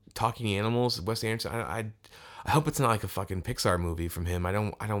about talking animals. Wes Anderson, I hope it's not like a fucking Pixar movie from him. I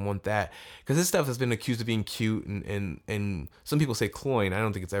don't want that, because this stuff has been accused of being cute and some people say cloying. I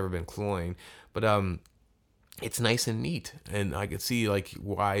don't think it's ever been cloying, but it's nice and neat, and I could see like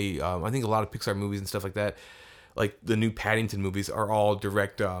why. I think a lot of Pixar movies and stuff like that, like the new Paddington movies, are all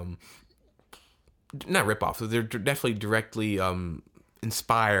direct, not rip-offs. They're definitely directly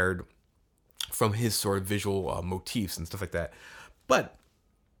inspired from his sort of visual motifs and stuff like that. But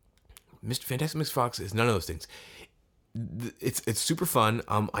Fantastic Mr. Fox is none of those things. It's super fun.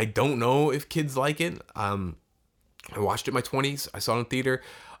 I don't know if kids like it. I watched it in my 20s. I saw it in theater.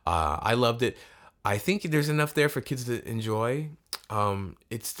 I loved it. I think there's enough there for kids to enjoy.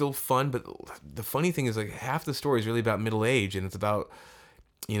 It's still fun, but the funny thing is like half the story is really about middle age, and it's about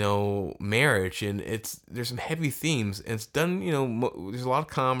marriage, and there's some heavy themes, and it's done. There's a lot of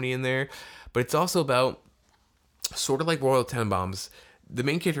comedy in there, but it's also about sort of like Royal Tenenbaums. The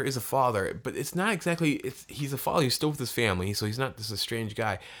main character is a father, but it's not exactly. He's a father. He's still with his family, so he's not this strange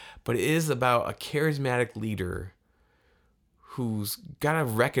guy. But it is about a charismatic leader who's got to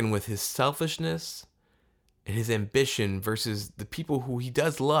reckon with his selfishness and his ambition versus the people who he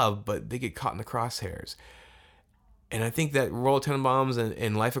does love, but they get caught in the crosshairs. And I think that Royal Tenenbaums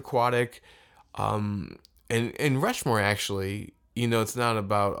and Life Aquatic, and Rushmore actually, it's not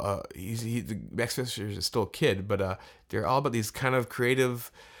about the Max Fisher is still a kid, but they're all about these kind of creative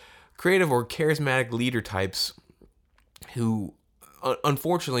or charismatic leader types who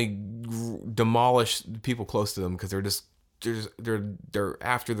unfortunately demolish the people close to them because they're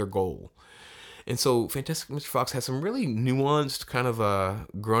after their goal. And so Fantastic Mr. Fox has some really nuanced kind of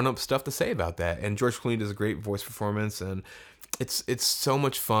grown-up stuff to say about that. And George Clooney does a great voice performance, and it's so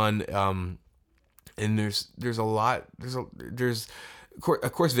much fun. And there's a lot. There's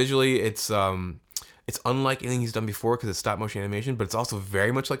of course visually it's unlike anything he's done before because it's stop motion animation, but it's also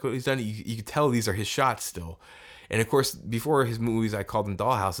very much like what he's done. You can tell these are his shots still. And of course, before his movies, I called them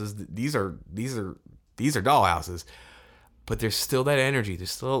dollhouses. These are dollhouses. But there's still that energy.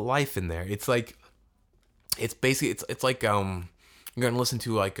 There's still life in there. It's like, it's basically, it's like you're gonna listen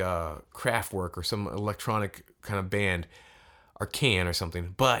to like Kraftwerk or some electronic kind of band, or Can or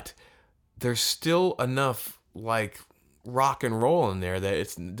something. But there's still enough like rock and roll in there that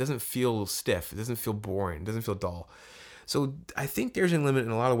it doesn't feel stiff. It doesn't feel boring. It doesn't feel dull. So I think Dares Unlimited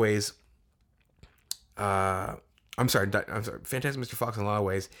in a lot of ways. I'm sorry. Fantastic Mr. Fox in a lot of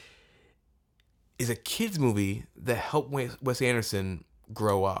ways is a kid's movie that helped Wes Anderson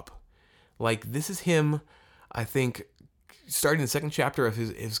grow up. Like, this is him, I think, starting the second chapter of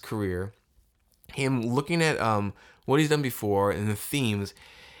his career, him looking at what he's done before and the themes,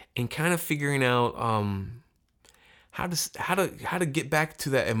 and kind of figuring out how to get back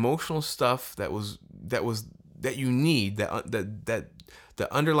to that emotional stuff that you need, that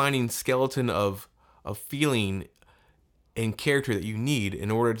the underlining skeleton of feeling and character that you need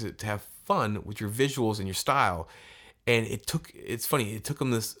in order to have fun with your visuals and your style. And it's funny, it took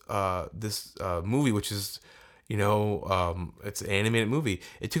him this movie, which is, it's an animated movie.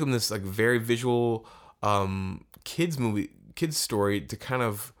 It took him this like very visual kids story to kind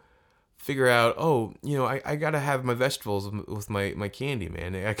of figure out, I gotta have my vegetables with my candy,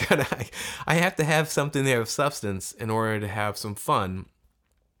 man. I have to have something there of substance in order to have some fun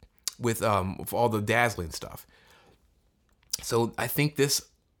with all the dazzling stuff. So I think this,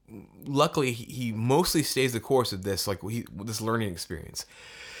 luckily, he mostly stays the course of this, this learning experience.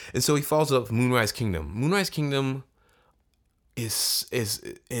 And so he follows up with Moonrise Kingdom. Moonrise Kingdom is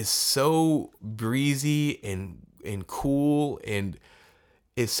so breezy and cool, and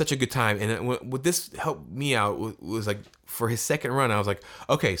is such a good time. And what this helped me out was like for his second run, I was like,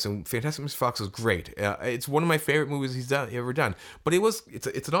 okay, so Fantastic Mr. Fox was great. It's one of my favorite movies he's ever done. But it's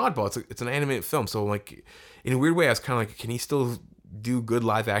an oddball. It's an animated film. So like in a weird way, I was kind of like, can he still do good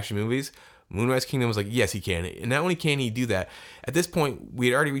live action movies? Moonrise Kingdom was like, yes, he can. And not only can he do that, at this point, we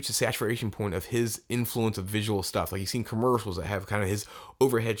had already reached the saturation point of his influence of visual stuff. Like, you've seen commercials that have kind of his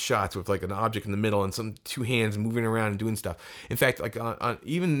overhead shots with like an object in the middle and some two hands moving around and doing stuff. In fact, like on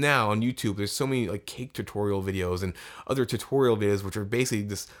even now on YouTube, there's so many like cake tutorial videos and other tutorial videos, which are basically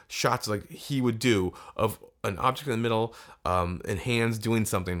just shots like he would do of an object in the middle and hands doing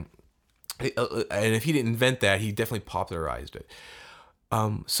something. And if he didn't invent that, he definitely popularized it.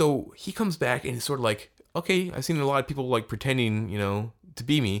 So he comes back and he's sort of like, okay, I've seen a lot of people like pretending, to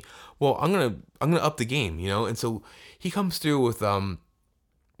be me. Well, I'm gonna up the game, And so he comes through with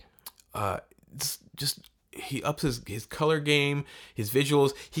just he ups his color game, his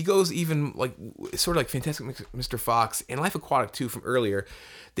visuals. He goes even like sort of like Fantastic Mr. Fox and Life Aquatic 2 from earlier.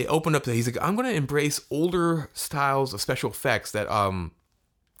 They open up. He's like, I'm gonna embrace older styles of special effects that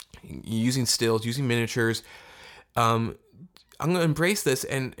using stills, using miniatures. I'm going to embrace this,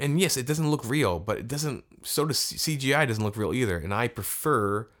 and yes, it doesn't look real, but it doesn't, so does CGI doesn't look real either, and I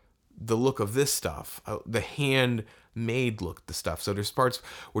prefer the look of this stuff, the handmade look, the stuff. So there's parts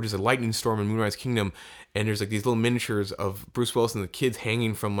where there's a lightning storm in Moonrise Kingdom, and there's like these little miniatures of Bruce Willis and the kids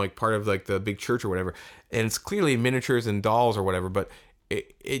hanging from like part of like the big church or whatever, and it's clearly miniatures and dolls or whatever, but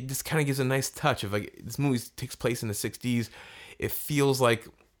it just kind of gives a nice touch of like, this movie takes place in the 60s, it feels like,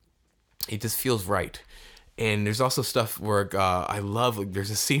 it just feels right. And there's also stuff where I love, like, there's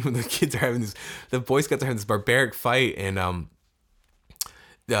a scene where the kids are having the Boy Scouts are having this barbaric fight, and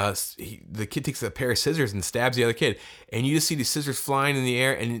the kid takes a pair of scissors and stabs the other kid, and you just see these scissors flying in the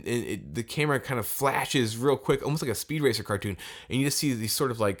air, and the camera kind of flashes real quick, almost like a Speed Racer cartoon, and you just see these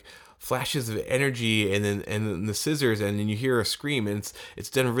sort of like flashes of energy, and then the scissors, and then you hear a scream, and it's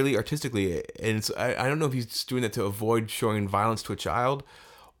done really artistically, and I don't know if he's just doing that to avoid showing violence to a child,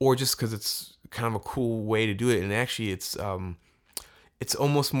 or just because it's kind of a cool way to do it, and actually it's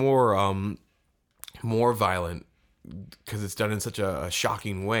almost more violent because it's done in such a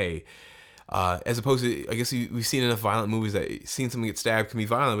shocking way, as opposed to, I guess we've seen enough violent movies that seeing someone get stabbed can be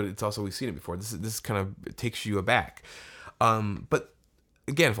violent, but it's also, we've seen it before. This kind of takes you aback, but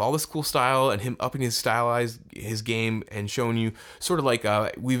again, for all this cool style and him upping his game and showing you sort of like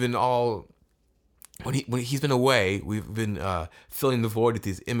we've been all. When he's been away, we've been filling the void with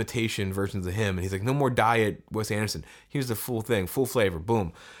these imitation versions of him. And he's like, no more diet Wes Anderson. Here's the full thing, full flavor,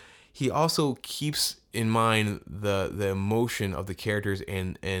 boom. He also keeps in mind the emotion of the characters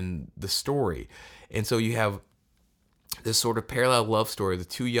and the story. And so you have this sort of parallel love story, the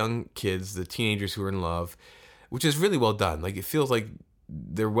two young kids, the teenagers who are in love, which is really well done. Like, it feels like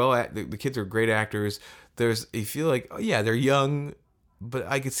they're the kids are great actors. You feel like, oh yeah, they're young, but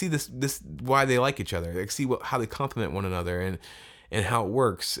I could see this why they like each other. I could see how they complement one another and how it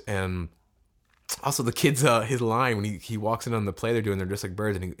works. And also the kid's his line when he walks in on the play they're doing, they're just like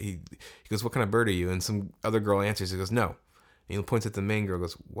birds, and he goes, "What kind of bird are you?" And some other girl answers. He goes, "No." And he points at the main girl,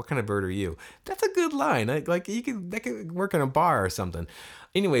 goes, "What kind of bird are you?" That's a good line. Like that could work in a bar or something.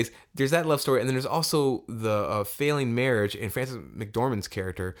 Anyways, there's that love story, and then there's also the failing marriage and Frances McDormand's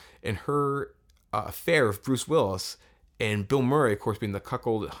character and her affair with Bruce Willis. And Bill Murray, of course, being the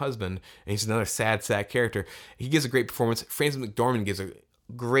cuckold husband, and he's another sad character. He gives a great performance. Frances McDormand gives a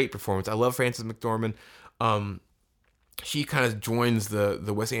great performance. I love Frances McDormand. She kind of joins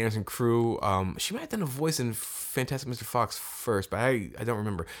the Wes Anderson crew. She might have done a voice in Fantastic Mr. Fox first, but I don't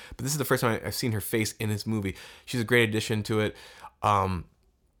remember. But this is the first time I've seen her face in this movie. She's a great addition to it.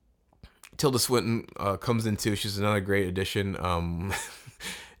 Tilda Swinton comes in too. She's another great addition.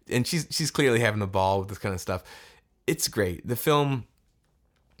 And she's clearly having a ball with this kind of stuff. It's great. The film,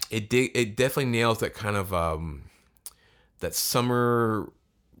 it definitely nails that kind of that summer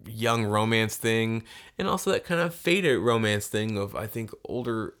young romance thing, and also that kind of faded romance thing of, I think,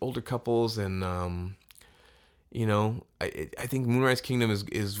 older couples, and I think Moonrise Kingdom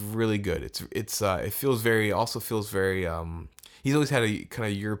is really good. It feels very he's always had a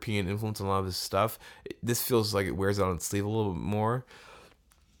kind of European influence on a lot of his stuff. This feels like it wears it on its sleeve a little bit more.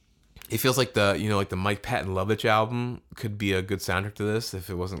 It feels like the Mike Patton Lovitch album could be a good soundtrack to this if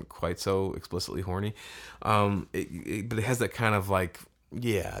it wasn't quite so explicitly horny. But it has that kind of like,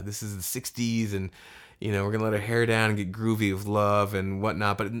 yeah, this is the 60s, and we're gonna let our hair down and get groovy with love and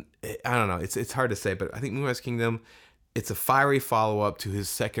whatnot. But I don't know, it's hard to say. But I think Moonrise Kingdom, it's a fiery follow up to his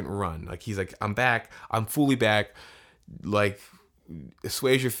second run. Like, he's like, I'm back, I'm fully back. Like,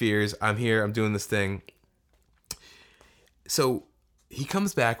 assuage your fears. I'm here. I'm doing this thing. So he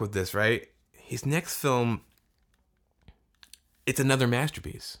comes back with this, right? His next film, it's another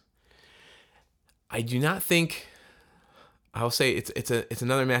masterpiece. I do not think I'll say it's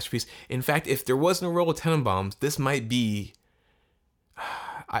another masterpiece. In fact, if there was no Roll of Tenenbaums, this might be.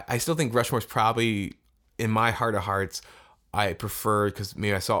 I still think Rushmore's probably, in my heart of hearts, I prefer, because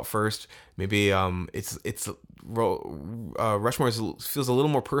maybe I saw it first. Maybe Rushmore feels a little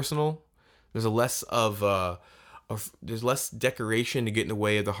more personal. There's there's less decoration to get in the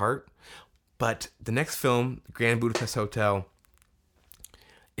way of the heart. But the next film, Grand Budapest Hotel,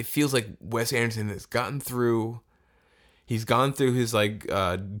 it feels like Wes Anderson has gotten through. He's gone through his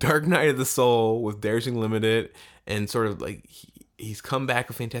Dark Night of the Soul with Dancing Limited, and sort of like he's come back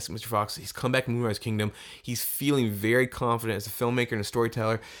with Fantastic Mr. Fox. He's come back with Moonrise Kingdom. He's feeling very confident as a filmmaker and a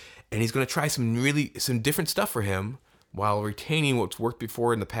storyteller, and he's going to try some different stuff for him while retaining what's worked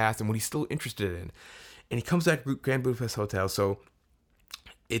before in the past and what he's still interested in. And he comes back to Grand Budapest Hotel, so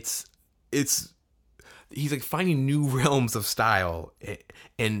it's he's like finding new realms of style,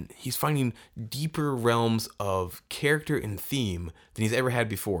 and he's finding deeper realms of character and theme than he's ever had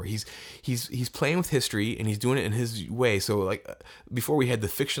before. He's playing with history, and he's doing it in his way. So like before, we had the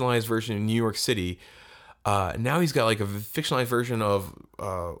fictionalized version in New York City. Now he's got like a fictionalized version of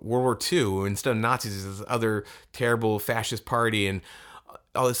World War II. Instead of Nazis, there's this other terrible fascist party and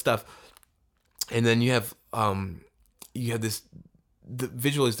all this stuff. And then you have this. The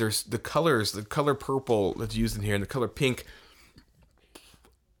visuals, there's the colors, the color purple that's used in here, and the color pink.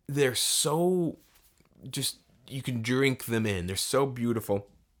 They're so just, you can drink them in. They're so beautiful.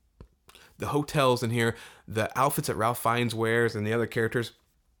 The hotels in here, the outfits that Ralph Fiennes wears, and the other characters.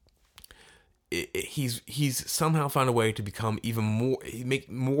 He's somehow found a way to become even more,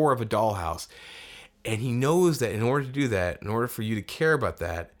 make more of a dollhouse, and he knows that in order to do that, in order for you to care about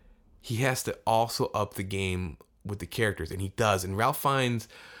that, he has to also up the game with the characters, and he does. And Ralph Fiennes,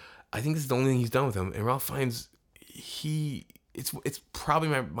 I think this is the only thing he's done with him. And Ralph Fiennes, it's probably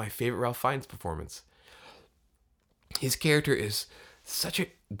my favorite Ralph Fiennes performance. His character is such a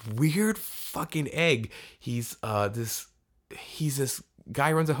weird fucking egg. He's this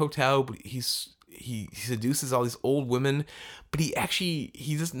guy who runs a hotel, but he seduces all these old women, but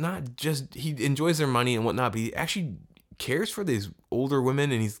he does not just, he enjoys their money and whatnot, but he actually cares for these older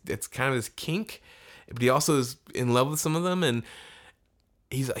women, and it's kind of this kink. But he also is in love with some of them, and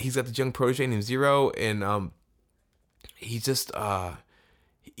he's got the young protege named Zero, and he's just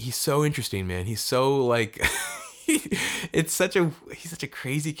he's so interesting, man. He's so like he's such a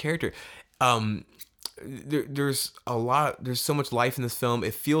crazy character. There's so much life in this film.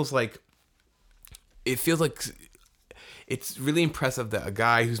 It feels like it's really impressive that a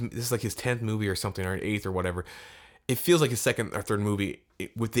guy this is like his 10th movie or something, or 8th or whatever. It feels like his second or third movie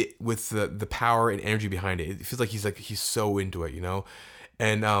with the power and energy behind it. It feels like he's so into it, you know.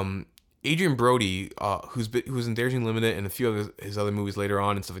 And Adrian Brody, who was in Dancing Limited and a few of his other movies later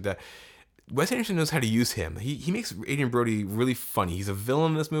on and stuff like that. Wes Anderson knows how to use him. He makes Adrian Brody really funny. He's a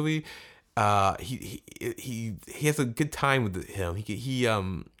villain in this movie. He has a good time with him.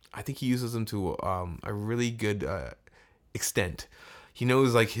 I think he uses him to a really good extent. He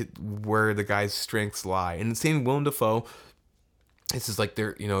knows like where the guy's strengths lie. And the same Willem Dafoe. This is like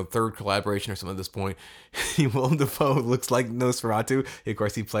their third collaboration or something at this point. Willem Dafoe looks like Nosferatu. Of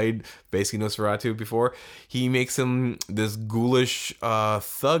course, he played basically Nosferatu before. He makes him this ghoulish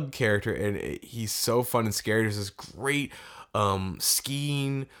thug character, and he's so fun and scary. There's this great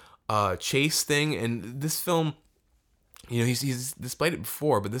skiing chase thing, and this film, he's displayed it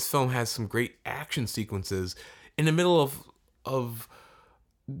before, but this film has some great action sequences in the middle of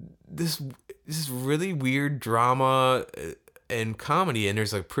this really weird drama and comedy, and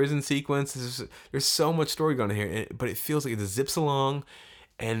there's like prison sequence. There's so much story going on here, but it feels like it zips along,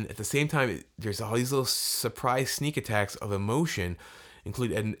 and at the same time, there's all these little surprise sneak attacks of emotion,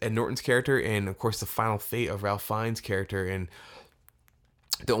 include Ed Norton's character, and of course the final fate of Ralph Fiennes' character. And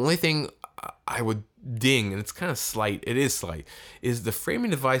the only thing I would ding, and it's kind of slight, is the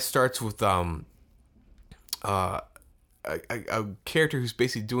framing device starts with a character who's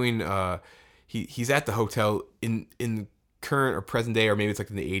basically doing he's at the hotel in current or present day, or maybe it's like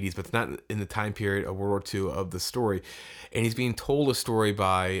in the 80s, but it's not in the time period of World War II of the story, and he's being told a story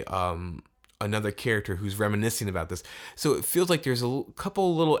by another character who's reminiscing about this. So it feels like there's a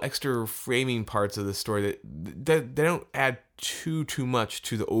couple little extra framing parts of the story that they don't add too much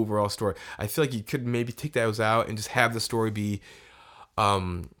to the overall story. I feel like you could maybe take those out and just have the story be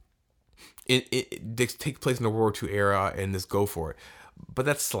it takes place in the World War II era and just go for it. But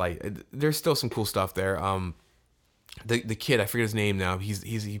that's slight. There's still some cool stuff there. The kid, I forget his name now.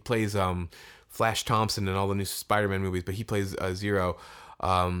 He plays Flash Thompson in all the new Spider-Man movies, but he plays Zero.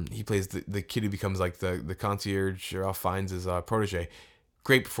 He plays the kid who becomes like the concierge Ralph Fiennes' protege.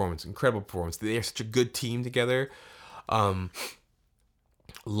 Great performance, incredible performance. They are such a good team together.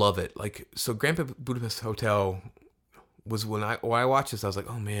 Love it. Like, so Grand Budapest Hotel was when I watched this, I was like,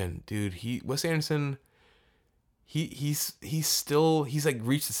 oh man, dude, Wes Anderson, he's like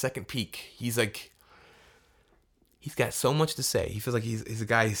reached the second peak. He's got so much to say. He feels like he's a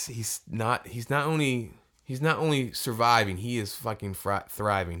guy. He's not only surviving. He is fucking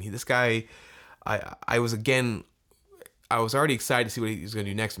thriving. This guy, I was already excited to see what he's gonna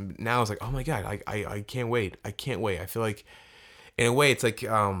do next. And now I was like, oh my god, I can't wait. I can't wait. I feel like, in a way, it's like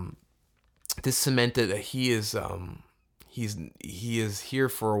this cemented that he is here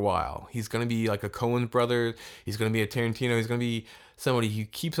for a while. He's gonna be like a Coen brother. He's gonna be a Tarantino. He's gonna be somebody who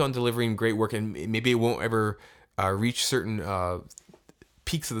keeps on delivering great work, and maybe it won't ever reach certain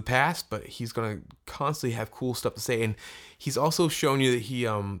peaks of the past, but he's gonna constantly have cool stuff to say. And he's also shown you that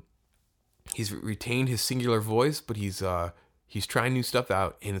he's retained his singular voice, but he's trying new stuff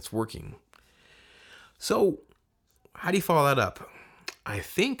out, and it's working. So, how do you follow that up? I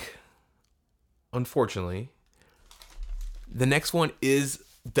think, unfortunately, the next one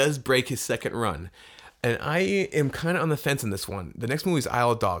does break his second run. And I am kind of on the fence on this one. The next movie is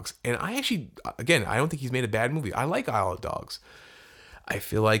Isle of Dogs. And I actually, again, I don't think he's made a bad movie. I like Isle of Dogs. I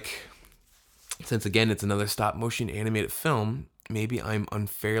feel like, since again, it's another stop motion animated film, maybe I'm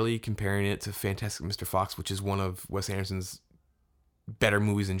unfairly comparing it to Fantastic Mr. Fox, which is one of Wes Anderson's better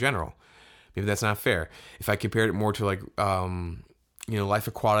movies in general. Maybe that's not fair. If I compared it more to like, Life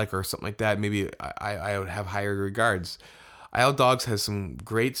Aquatic or something like that, maybe I would have higher regards. Isle of Dogs has some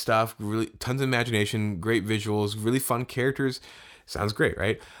great stuff, really tons of imagination, great visuals, really fun characters. Sounds great,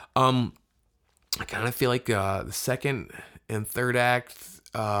 right? I kind of feel like the second and third act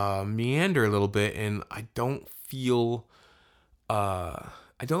meander a little bit, and I don't feel the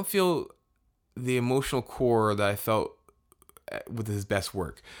emotional core that I felt with his best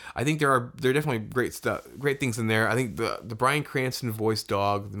work. I think there are definitely great things in there. I think the Bryan Cranston voiced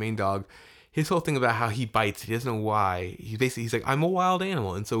dog, the main dog, his whole thing about how he bites, he doesn't know why. He's like, I'm a wild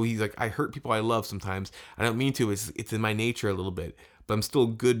animal, and so he's like, I hurt people I love sometimes. I don't mean to. It's in my nature a little bit, but I'm still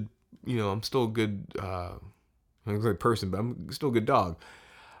good. I'm still a good person, but I'm still a good dog.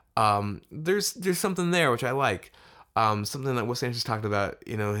 There's something there which I like. Something that Wes Anderson talked about.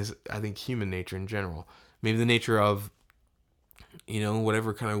 His, I think, human nature in general. Maybe the nature of,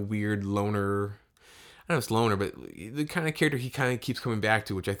 whatever kind of weird loner. I don't know if it's loner, but the kind of character he kind of keeps coming back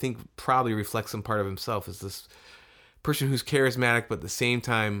to, which I think probably reflects some part of himself, is this person who's charismatic, but at the same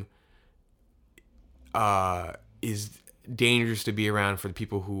time is dangerous to be around for the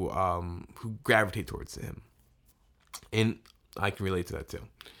people who gravitate towards him. And I can relate to that too.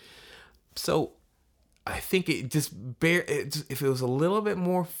 So I think if it was a little bit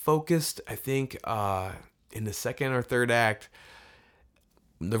more focused, I think in the second or third act,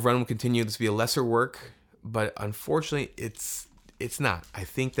 the run will continue to be a lesser work, but unfortunately, it's not. I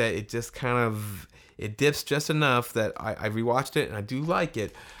think that it just it dips just enough that I rewatched it and I do like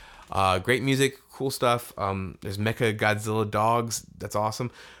it. Great music, cool stuff. There's Mecha Godzilla dogs. That's awesome.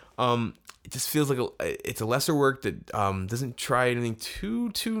 It just feels like it's a lesser work that doesn't try anything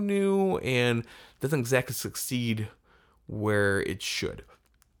too new and doesn't exactly succeed where it should.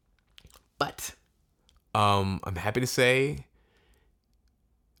 But I'm happy to say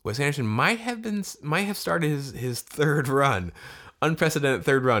Wes Anderson might have started his third run, unprecedented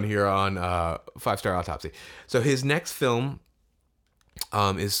third run here on 5-Star Autopsy. So his next film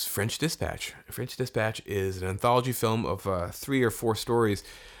is French Dispatch. French Dispatch is an anthology film of 3 or 4 stories,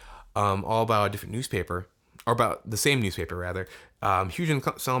 all about a different newspaper, or about the same newspaper rather. Huge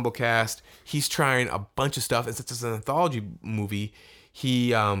ensemble cast. He's trying a bunch of stuff. And since it's an anthology movie, he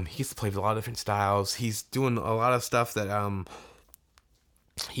gets to play with a lot of different styles. He's doing a lot of stuff that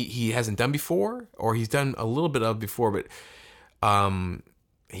he hasn't done before, or he's done a little bit of before, but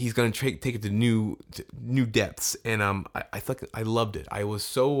he's going to take it to new depths. And I thought I loved it. I was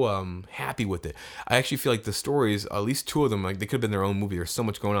so happy with it. I actually feel like the stories, at least 2 of them, like they could have been their own movie. There's so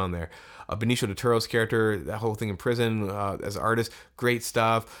much going on there. Benicio del Toro's character, that whole thing in prison as an artist, great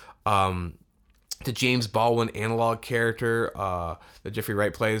stuff. The James Baldwin analog character that Jeffrey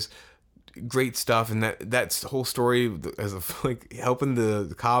Wright plays, great stuff. And that's the whole story as like helping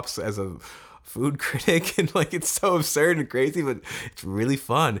the cops as a food critic, and like it's so absurd and crazy, but it's really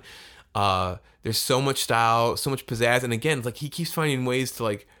fun. There's so much style, so much pizzazz, and again, like he keeps finding ways to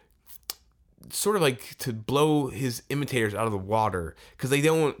like sort of like to blow his imitators out of the water, because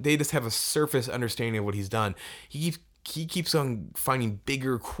they just have a surface understanding of what he's done. He keeps he keeps on finding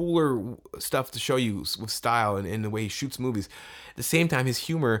bigger, cooler stuff to show you with style and the way he shoots movies. At the same time, his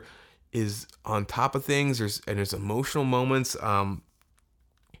humor is on top of things. There's emotional moments. It's a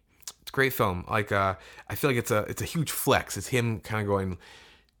great film. Like I feel like it's a huge flex. It's him kind of going,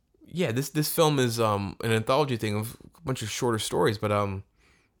 yeah, this film is an anthology thing of a bunch of shorter stories, but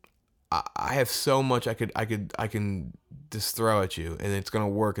I have so much I can just throw at you, and it's gonna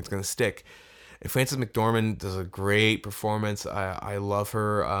work. It's gonna stick. And Frances McDormand does a great performance. I love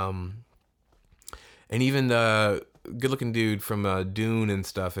her. And even the good-looking dude from Dune and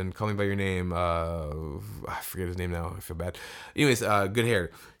stuff, and Call Me by Your Name. I forget his name now. I feel bad. Anyways, good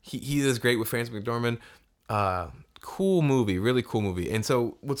hair. He does great with Frances McDormand. Cool movie, really cool movie. And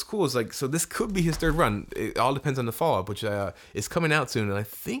so what's cool is like, so this could be his third run. It all depends on the follow-up, which is coming out soon. And I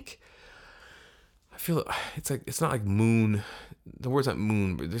feel it's not like Moon. The word's not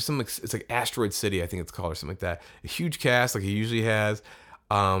Moon, but there's some like, it's like Asteroid City, I think it's called, or something like that. A huge cast like he usually has.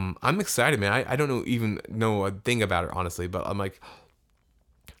 I'm excited, man. I don't even know a thing about it, honestly, but I'm like,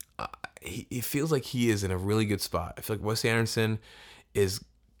 it feels like he is in a really good spot. I feel like Wes Anderson is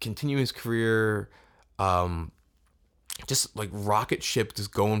continuing his career, just like rocket ship,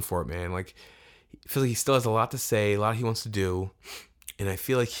 just going for it, man. Like, I feel like he still has a lot to say, a lot he wants to do. And I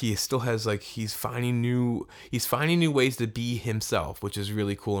feel like he still has like he's finding new ways to be himself, which is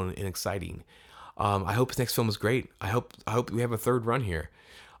really cool and exciting. I hope his next film is great. I hope we have a third run here.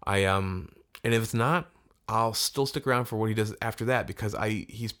 And if it's not, I'll still stick around for what he does after that, because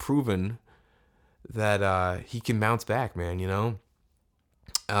he's proven that he can bounce back, man. You know.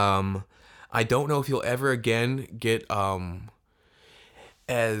 I don't know if he'll ever again get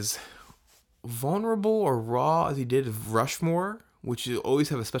as vulnerable or raw as he did of Rushmore, which will always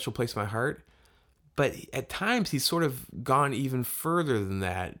have a special place in my heart. But at times he's sort of gone even further than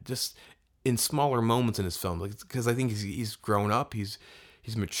that, just in smaller moments in his film. Like, because I think he's grown up, he's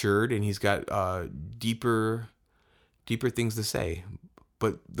matured, and he's got deeper things to say.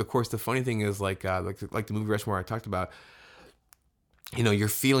 But of course, the funny thing is like the movie Rushmore I talked about. You know, your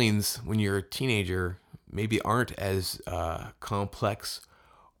feelings when you're a teenager maybe aren't as complex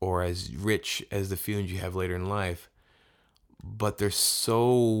or as rich as the feelings you have later in life. But they're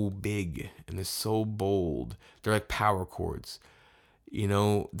so big and they're so bold. They're like power chords. You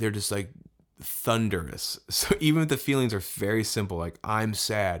know, they're just like thunderous. So even if the feelings are very simple, like I'm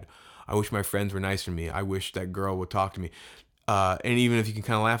sad, I wish my friends were nicer to me, I wish that girl would talk to me. And even if you can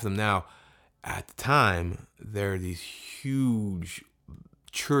kind of laugh at them now, at the time, there are these huge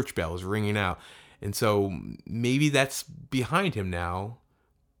church bells ringing out. And so maybe that's behind him now,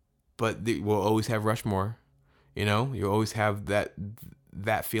 but we'll always have Rushmore. You know, you always have that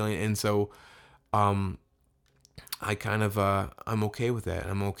feeling, and so I kind of I'm okay with that.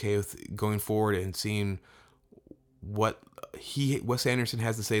 I'm okay with going forward and seeing what Wes Anderson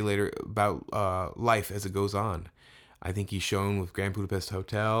has to say later about life as it goes on. I think he's shown with Grand Budapest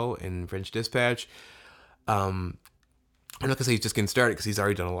Hotel and French Dispatch. I'm not gonna say he's just getting started because he's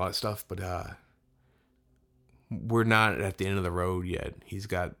already done a lot of stuff, but we're not at the end of the road yet. He's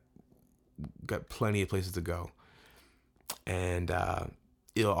got plenty of places to go. And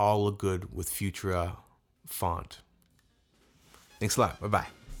it'll all look good with Futura font. Thanks a lot. Bye-bye.